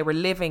 And they were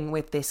living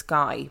with this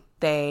guy.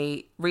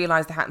 They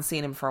realised they hadn't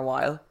seen him for a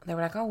while. They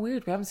were like, oh,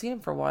 weird, we haven't seen him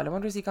for a while. I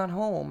wonder, has he gone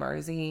home, or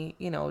is he,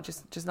 you know,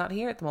 just not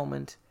here at the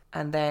moment?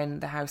 And then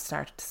the house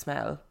started to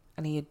smell,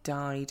 and he had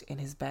died in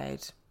his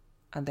bed,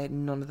 and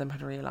none of them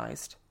had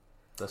realised.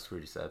 That's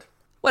really sad.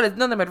 Well,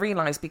 none of them had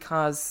realised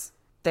because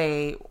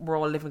they were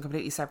all living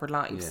completely separate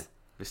lives. Yeah.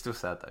 It's still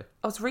sad, though.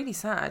 Oh, it's really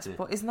sad,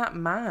 but isn't that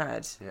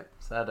mad? Yeah,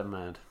 sad and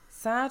mad.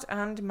 Sad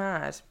and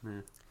mad.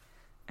 Yeah.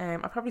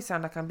 I probably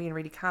sound like I'm being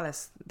really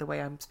callous the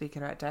way I'm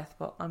speaking about death,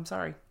 but I'm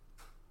sorry.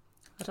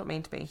 I don't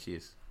mean to be. She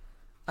is.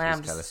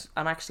 I'm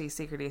actually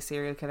secretly a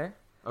serial killer.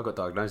 I got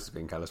diagnosed as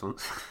being callous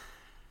once.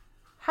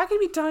 How can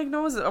we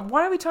diagnose it?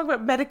 Why are we talking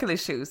about medical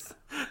issues?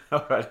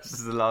 Alright, this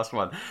is the last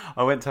one.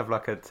 I went to have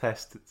like a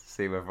test to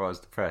see whether I was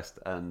depressed,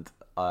 and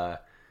I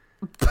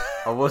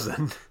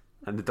wasn't.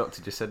 And the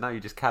doctor just said, no, you're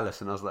just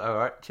callous. And I was like,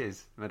 alright,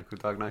 cheers. Medical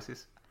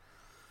diagnosis.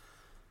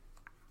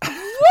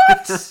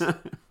 What?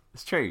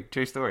 It's true.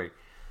 True story.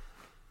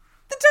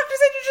 The doctor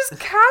said you're just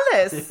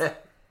callous. Yeah.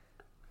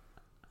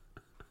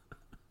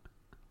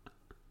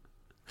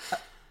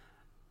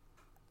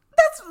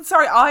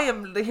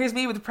 Here's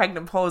me with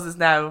pregnant pauses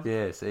now.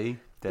 Yeah, see?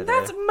 Dead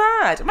That's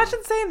mad.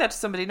 Imagine saying that to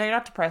somebody. No, you're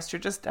not depressed, you're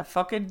just a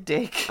fucking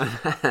dick.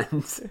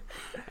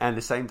 and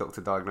the same doctor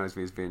diagnosed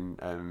me as being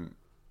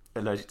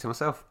allergic to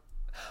myself.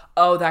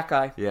 Oh, that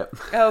guy. Yep.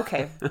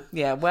 Okay.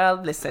 Yeah, well,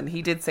 listen,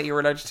 he did say you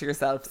were allergic to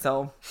yourself,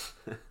 so...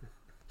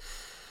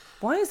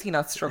 Why is he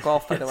not struck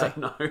off, by the way? I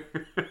know.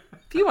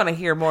 If you want to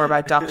hear more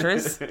about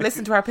doctors,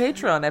 listen to our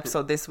Patreon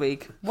episode this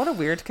week. What a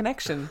weird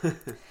connection.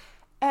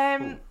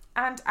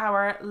 And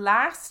our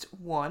last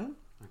one.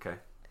 Okay.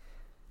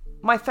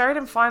 My third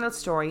and final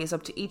story is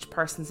up to each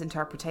person's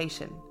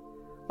interpretation.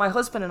 My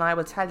husband and I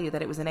will tell you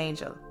that it was an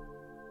angel.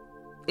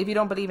 If you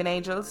don't believe in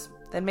angels,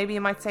 then maybe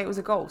you might say it was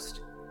a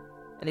ghost.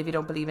 And if you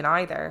don't believe in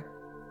either,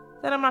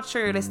 then I'm not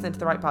sure you're listening to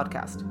the right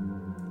podcast.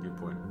 Good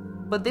point.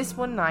 But this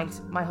one night,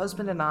 my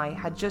husband and I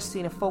had just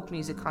seen a folk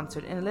music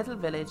concert in a little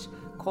village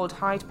called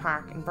Hyde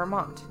Park in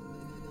Vermont.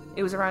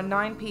 It was around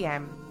 9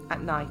 p.m.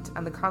 at night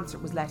and the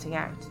concert was letting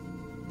out.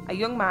 A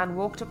young man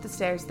walked up the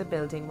stairs of the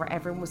building where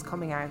everyone was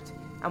coming out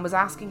and was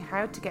asking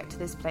how to get to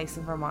this place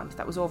in Vermont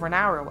that was over an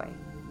hour away.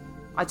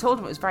 I told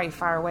him it was very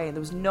far away and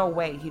there was no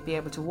way he'd be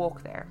able to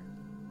walk there.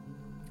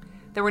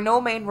 There were no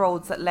main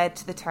roads that led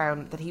to the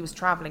town that he was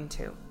travelling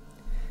to.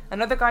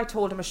 Another guy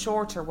told him a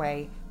shorter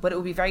way, but it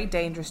would be very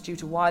dangerous due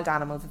to wild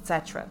animals,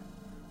 etc.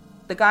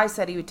 The guy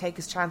said he would take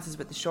his chances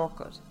with the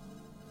shortcut.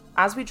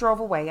 As we drove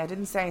away, I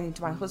didn't say anything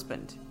to my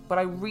husband, but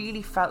I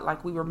really felt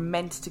like we were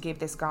meant to give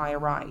this guy a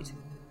ride.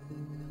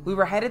 We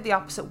were headed the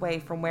opposite way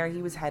from where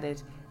he was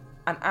headed,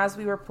 and as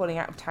we were pulling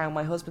out of town,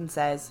 my husband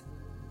says,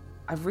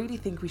 I really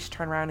think we should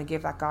turn around and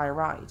give that guy a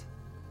ride.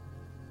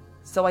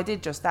 So I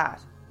did just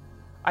that.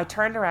 I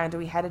turned around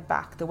and we headed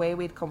back the way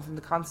we had come from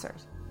the concert.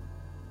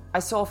 I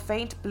saw a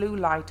faint blue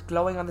light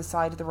glowing on the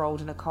side of the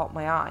road and it caught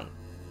my eye.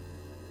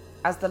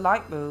 As the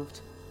light moved,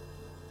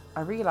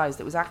 I realised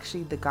it was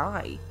actually the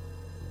guy.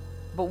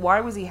 But why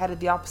was he headed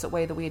the opposite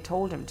way that we had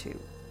told him to?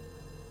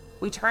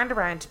 We turned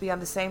around to be on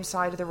the same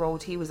side of the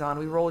road he was on.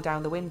 We rolled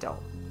down the window.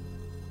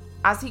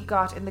 As he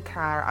got in the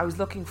car, I was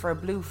looking for a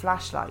blue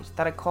flashlight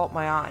that had caught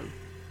my eye.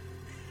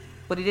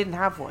 But he didn't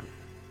have one.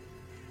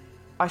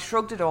 I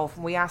shrugged it off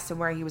and we asked him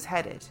where he was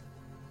headed.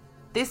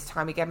 This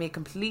time he gave me a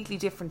completely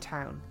different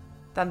town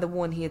than the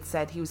one he had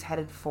said he was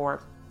headed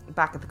for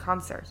back at the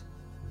concert.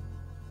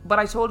 But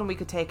I told him we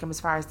could take him as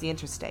far as the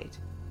interstate.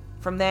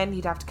 From then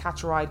he'd have to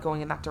catch a ride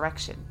going in that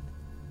direction.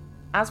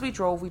 As we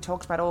drove, we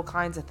talked about all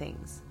kinds of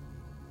things.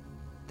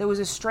 There was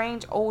a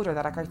strange odour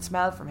that I could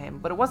smell from him,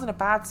 but it wasn't a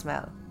bad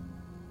smell.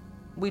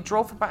 We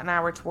drove for about an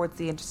hour towards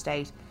the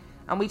interstate,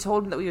 and we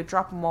told him that we would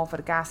drop him off at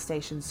a gas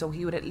station so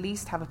he would at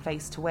least have a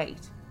place to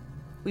wait.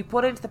 We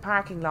put into the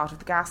parking lot of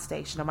the gas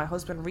station and my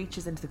husband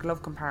reaches into the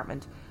glove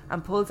compartment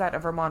and pulls out a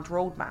Vermont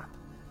road map.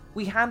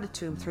 We hand it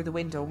to him through the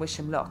window and wish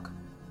him luck.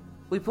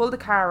 We pull the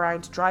car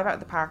around to drive out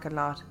of the parking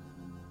lot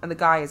and the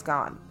guy is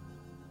gone.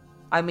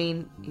 I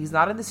mean, he's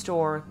not in the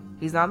store,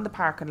 he's not in the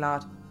parking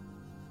lot,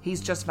 he's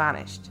just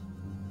vanished.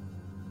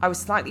 I was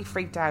slightly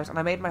freaked out and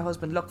I made my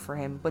husband look for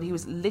him, but he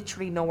was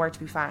literally nowhere to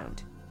be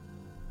found.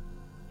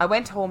 I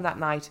went home that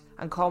night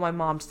and called my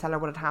mom to tell her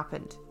what had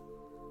happened.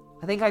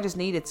 I think I just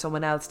needed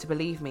someone else to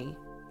believe me,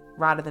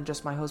 rather than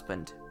just my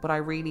husband. But I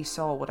really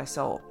saw what I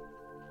saw. Do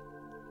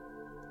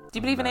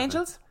you believe in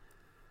angels?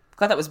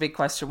 God, that was a big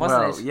question,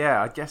 wasn't it? Well,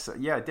 yeah, I guess,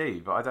 yeah, I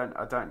do. But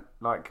I don't,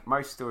 like,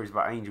 most stories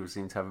about angels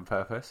seem to have a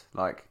purpose.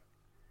 Like,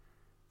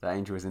 the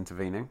angel is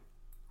intervening.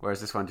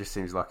 Whereas this one just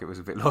seems like it was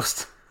a bit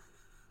lost.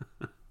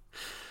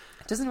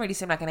 It doesn't really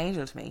seem like an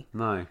angel to me.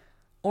 No.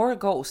 Or a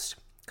ghost.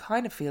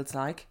 Kind of feels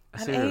like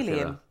an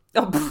alien.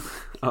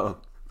 Oh.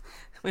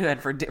 We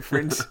went for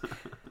different.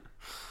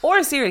 Or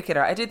a serial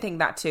killer. I did think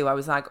that too. I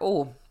was like,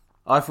 oh.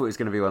 I thought it was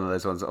going to be one of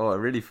those ones. Oh, I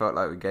really felt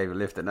like we gave a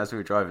lift, and as we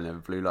were driving, there were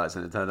blue lights,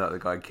 and it turned out the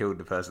guy killed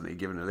the person that he'd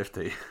given a lift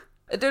to.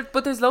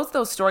 But there's loads of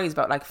those stories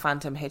about like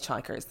phantom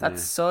hitchhikers.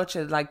 That's such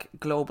a like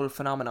global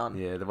phenomenon.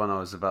 Yeah, the one I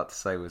was about to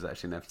say was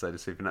actually an episode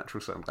of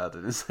Supernatural, so I'm glad I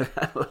didn't say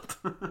that.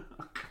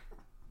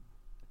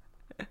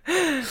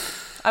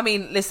 I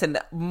mean, listen,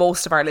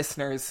 most of our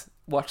listeners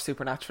watch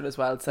Supernatural as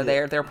well, so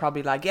they're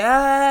probably like,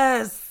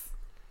 yes.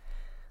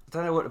 I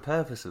don't know what the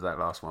purpose of that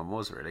last one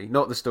was, really.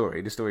 Not the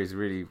story. The story is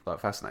really like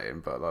fascinating,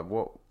 but like,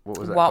 what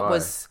was that? What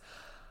was?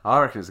 I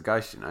reckon it's a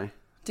ghost. You know?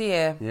 Do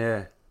you?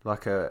 Yeah,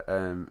 like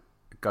a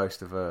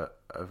ghost of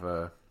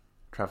a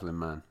travelling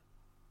man.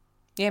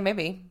 Yeah,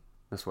 maybe.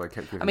 That's why I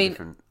kept giving. I mean,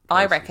 different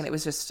places. I reckon it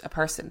was just a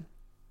person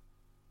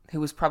who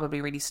was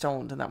probably really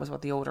stoned, and that was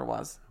what the odor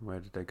was.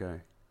 Where did they go?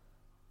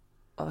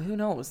 Oh, who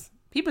knows?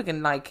 People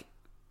can like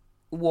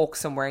walk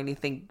somewhere and you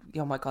think,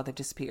 oh my god, they've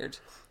disappeared.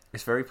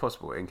 It's very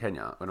possible. In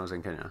Kenya, when I was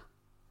in Kenya,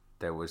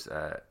 there was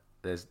the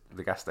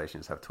gas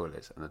stations have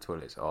toilets, and the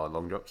toilets are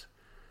long drops.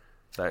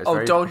 So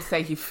it's don't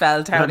say he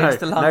fell down into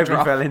the long nobody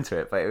drop. fell into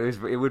it, but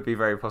it would be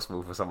very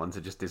possible for someone to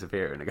just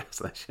disappear in a gas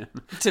station.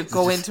 To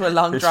go into a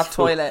long drop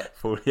toilet.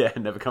 Yeah,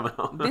 and never come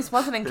out. This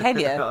wasn't in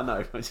Kenya. Oh, no,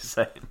 I'm just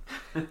saying.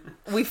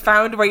 We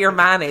found where your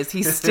man is.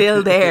 He's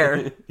still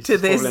there to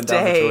this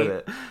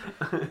day.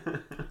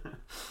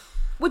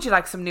 Would you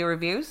like some new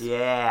reviews?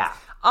 Yeah.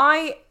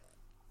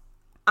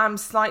 I'm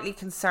slightly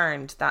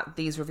concerned that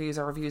these reviews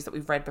are reviews that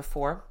we've read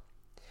before,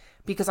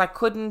 because I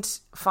couldn't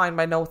find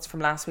my notes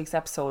from last week's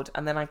episode,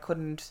 and then I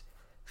couldn't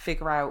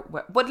figure out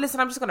but listen,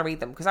 I'm just going to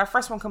read them, because our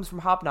first one comes from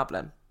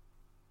Hobnoblin.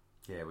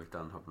 Yeah, we've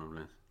done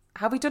Hobnoblin.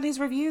 Have we done his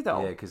review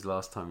though? Yeah, because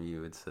last time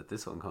you had said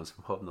this one comes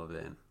from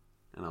Hobnoblin,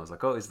 and I was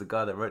like, oh, it's the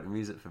guy that wrote the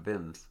music for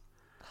Bims.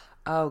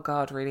 Oh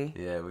god, really?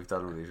 Yeah, we've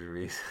done all these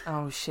reviews.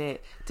 Oh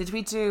shit. Did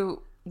we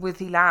do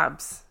Withy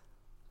Labs?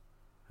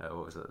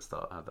 What was that at the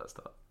start? How'd that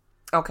start?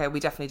 Okay, we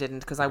definitely didn't,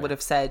 because I would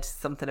have said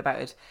something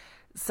about it.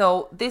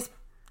 So this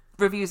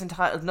review is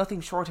entitled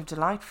Nothing Short of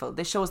Delightful.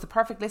 This show is the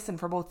perfect listen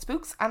for both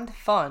spooks and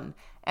fun.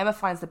 Emma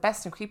finds the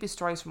best and creepiest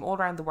stories from all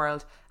around the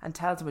world and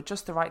tells them with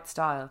just the right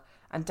style.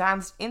 And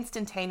Dan's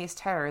instantaneous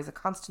terror is a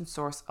constant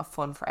source of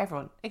fun for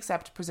everyone,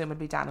 except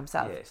presumably Dan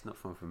himself. Yeah, it's not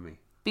fun for me.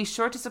 Be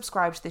sure to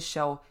subscribe to this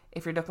show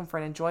if you're looking for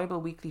an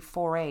enjoyable weekly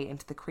foray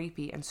into the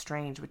creepy and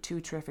strange with two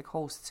terrific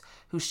hosts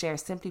who share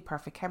simply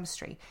perfect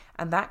chemistry.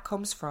 And that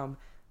comes from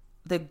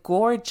the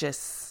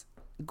gorgeous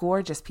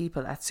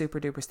people at Super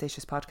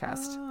Duperstitious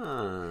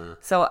Podcast.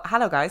 So,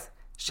 hello guys.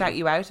 Shout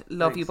you out.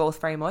 Love you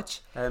both very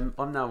much. I'm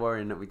now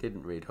worrying that we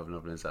didn't read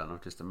Hobnoblin's out and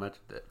I've just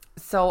imagined it.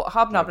 So,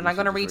 Hobnoblin, I'm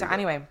going to read it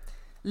anyway.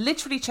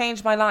 Literally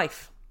changed my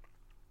life.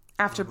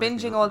 After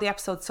binging all the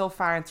episodes so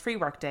far in 3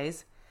 work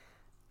days,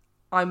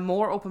 I'm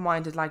more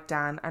open-minded like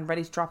Dan and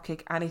ready to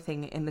dropkick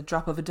anything in the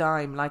drop of a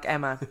dime like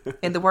Emma.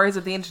 In the words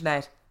of the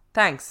internet,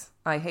 thanks,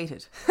 I hate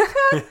it.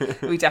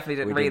 We definitely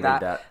didn't read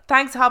that.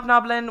 Thanks,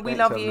 Hobnoblin. We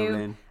love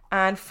you.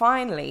 And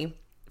finally,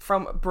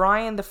 from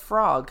Brian the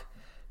Frog,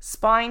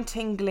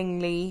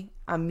 spine-tinglingly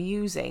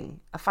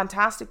amusing. A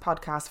fantastic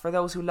podcast for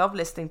those who love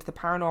listening to the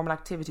paranormal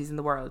activities in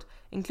the world,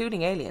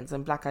 including aliens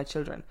and black-eyed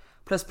children.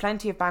 Plus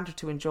plenty of banter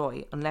to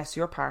enjoy, unless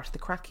you're part of the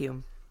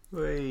crackium.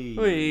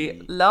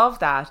 We love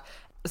that.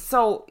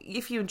 So,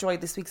 if you enjoyed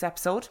this week's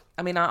episode,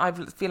 I mean, I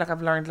feel like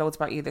I've learned loads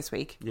about you this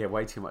week. Yeah,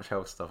 way too much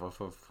health stuff. I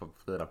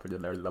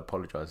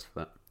apologise for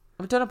that.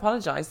 I don't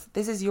apologise.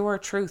 This is your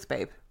truth,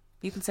 babe.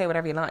 You can say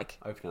whatever you like.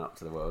 Opening up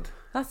to the world.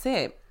 That's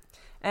it.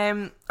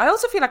 I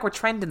also feel like we're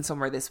trending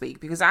somewhere this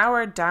week, because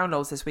our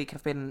downloads this week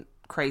have been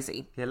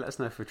crazy. Yeah, let us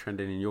know if we're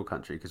trending in your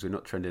country, because we're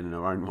not trending in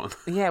our own one.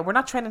 Yeah, we're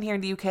not trending here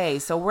in the UK.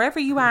 So, wherever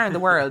you are in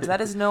the world,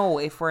 let us know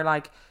if we're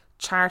like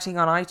charting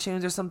on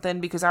iTunes or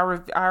something, because our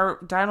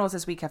downloads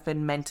this week have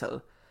been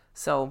mental.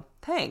 So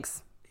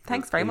thanks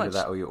very much. Either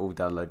that or you're all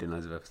downloading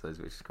loads of episodes,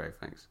 which is great.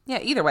 Thanks. Yeah,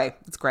 either way,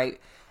 it's great.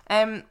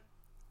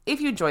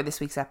 If you enjoyed this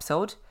week's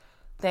episode,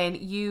 then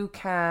you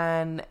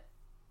can,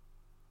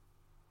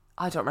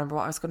 I don't remember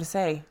what I was going to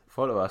say.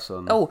 Follow us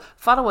on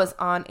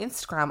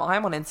Instagram.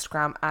 I'm on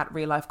Instagram at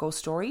Real Life Ghost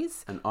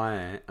Stories, and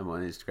I am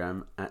on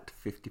Instagram at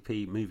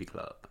 50p Movie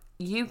Club.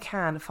 You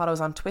can follow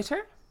us on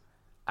Twitter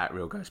at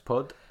Real Ghost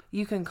Pod.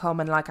 You can come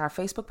and like our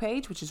Facebook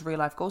page, which is Real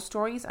Life Ghost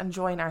Stories, and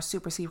join our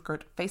super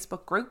secret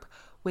Facebook group,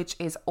 which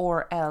is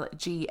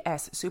RLGS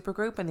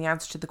Supergroup. And the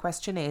answer to the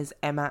question is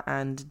Emma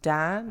and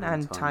Dan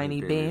and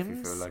Tiny Bims. If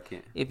you feel like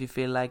it. If you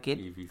feel like it.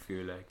 If you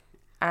feel like it.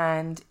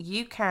 And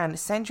you can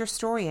send your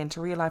story in to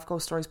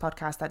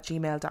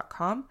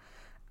reallifeghoststoriespodcast@gmail.com.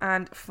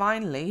 And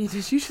finally,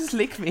 did you just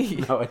lick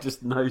me? No, I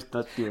just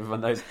touched you with my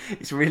nose.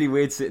 It's really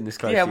weird sitting this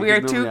close. Yeah, to you, we are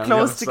because too normally I'm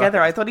close on the together.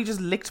 other I thought he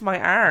just licked my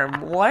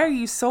arm. Why are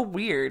you so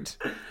weird?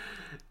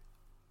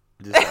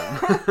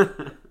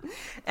 side.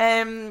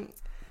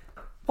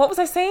 What was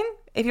I saying?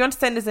 If you want to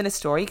send us in a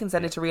story, you can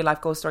send it to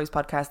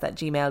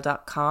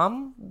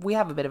reallifeghoststoriespodcast@gmail.com. We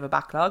have a bit of a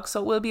backlog,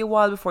 so it will be a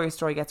while before your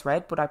story gets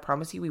read, but I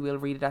promise you we will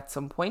read it at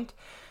some point.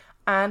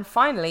 And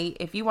finally,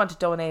 if you want to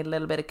donate a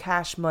little bit of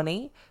cash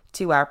money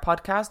to our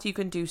podcast, you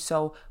can do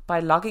so by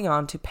logging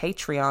on to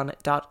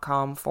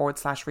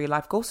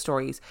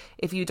patreon.com/reallifeghoststories.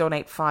 If you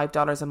donate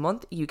 $5 a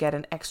month, you get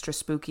an extra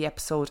spooky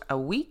episode a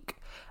week.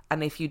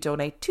 And if you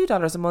donate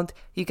 $2 a month,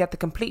 you get the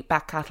complete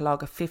back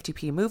catalogue of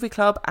 50p Movie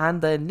Club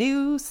and the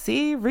new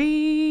series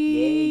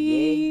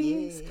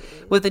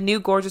with the new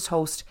gorgeous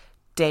host,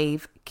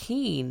 Dave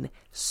Keane.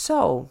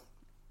 So,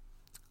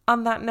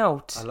 on that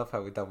note... I love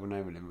how we double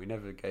naming him. We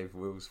never gave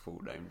Will's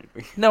full name, did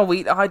we? No,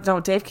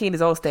 Dave Keane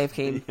is always Dave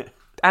Keane. Yeah.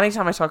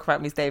 Anytime I talk about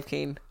him, he's Dave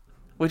Keane.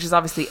 Which is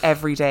obviously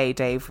every day,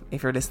 Dave,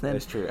 if you're listening.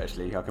 That's true,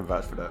 actually. I can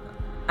vouch for that.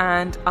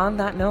 And on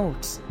that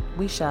note,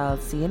 we shall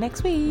see you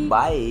next week.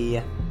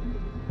 Bye.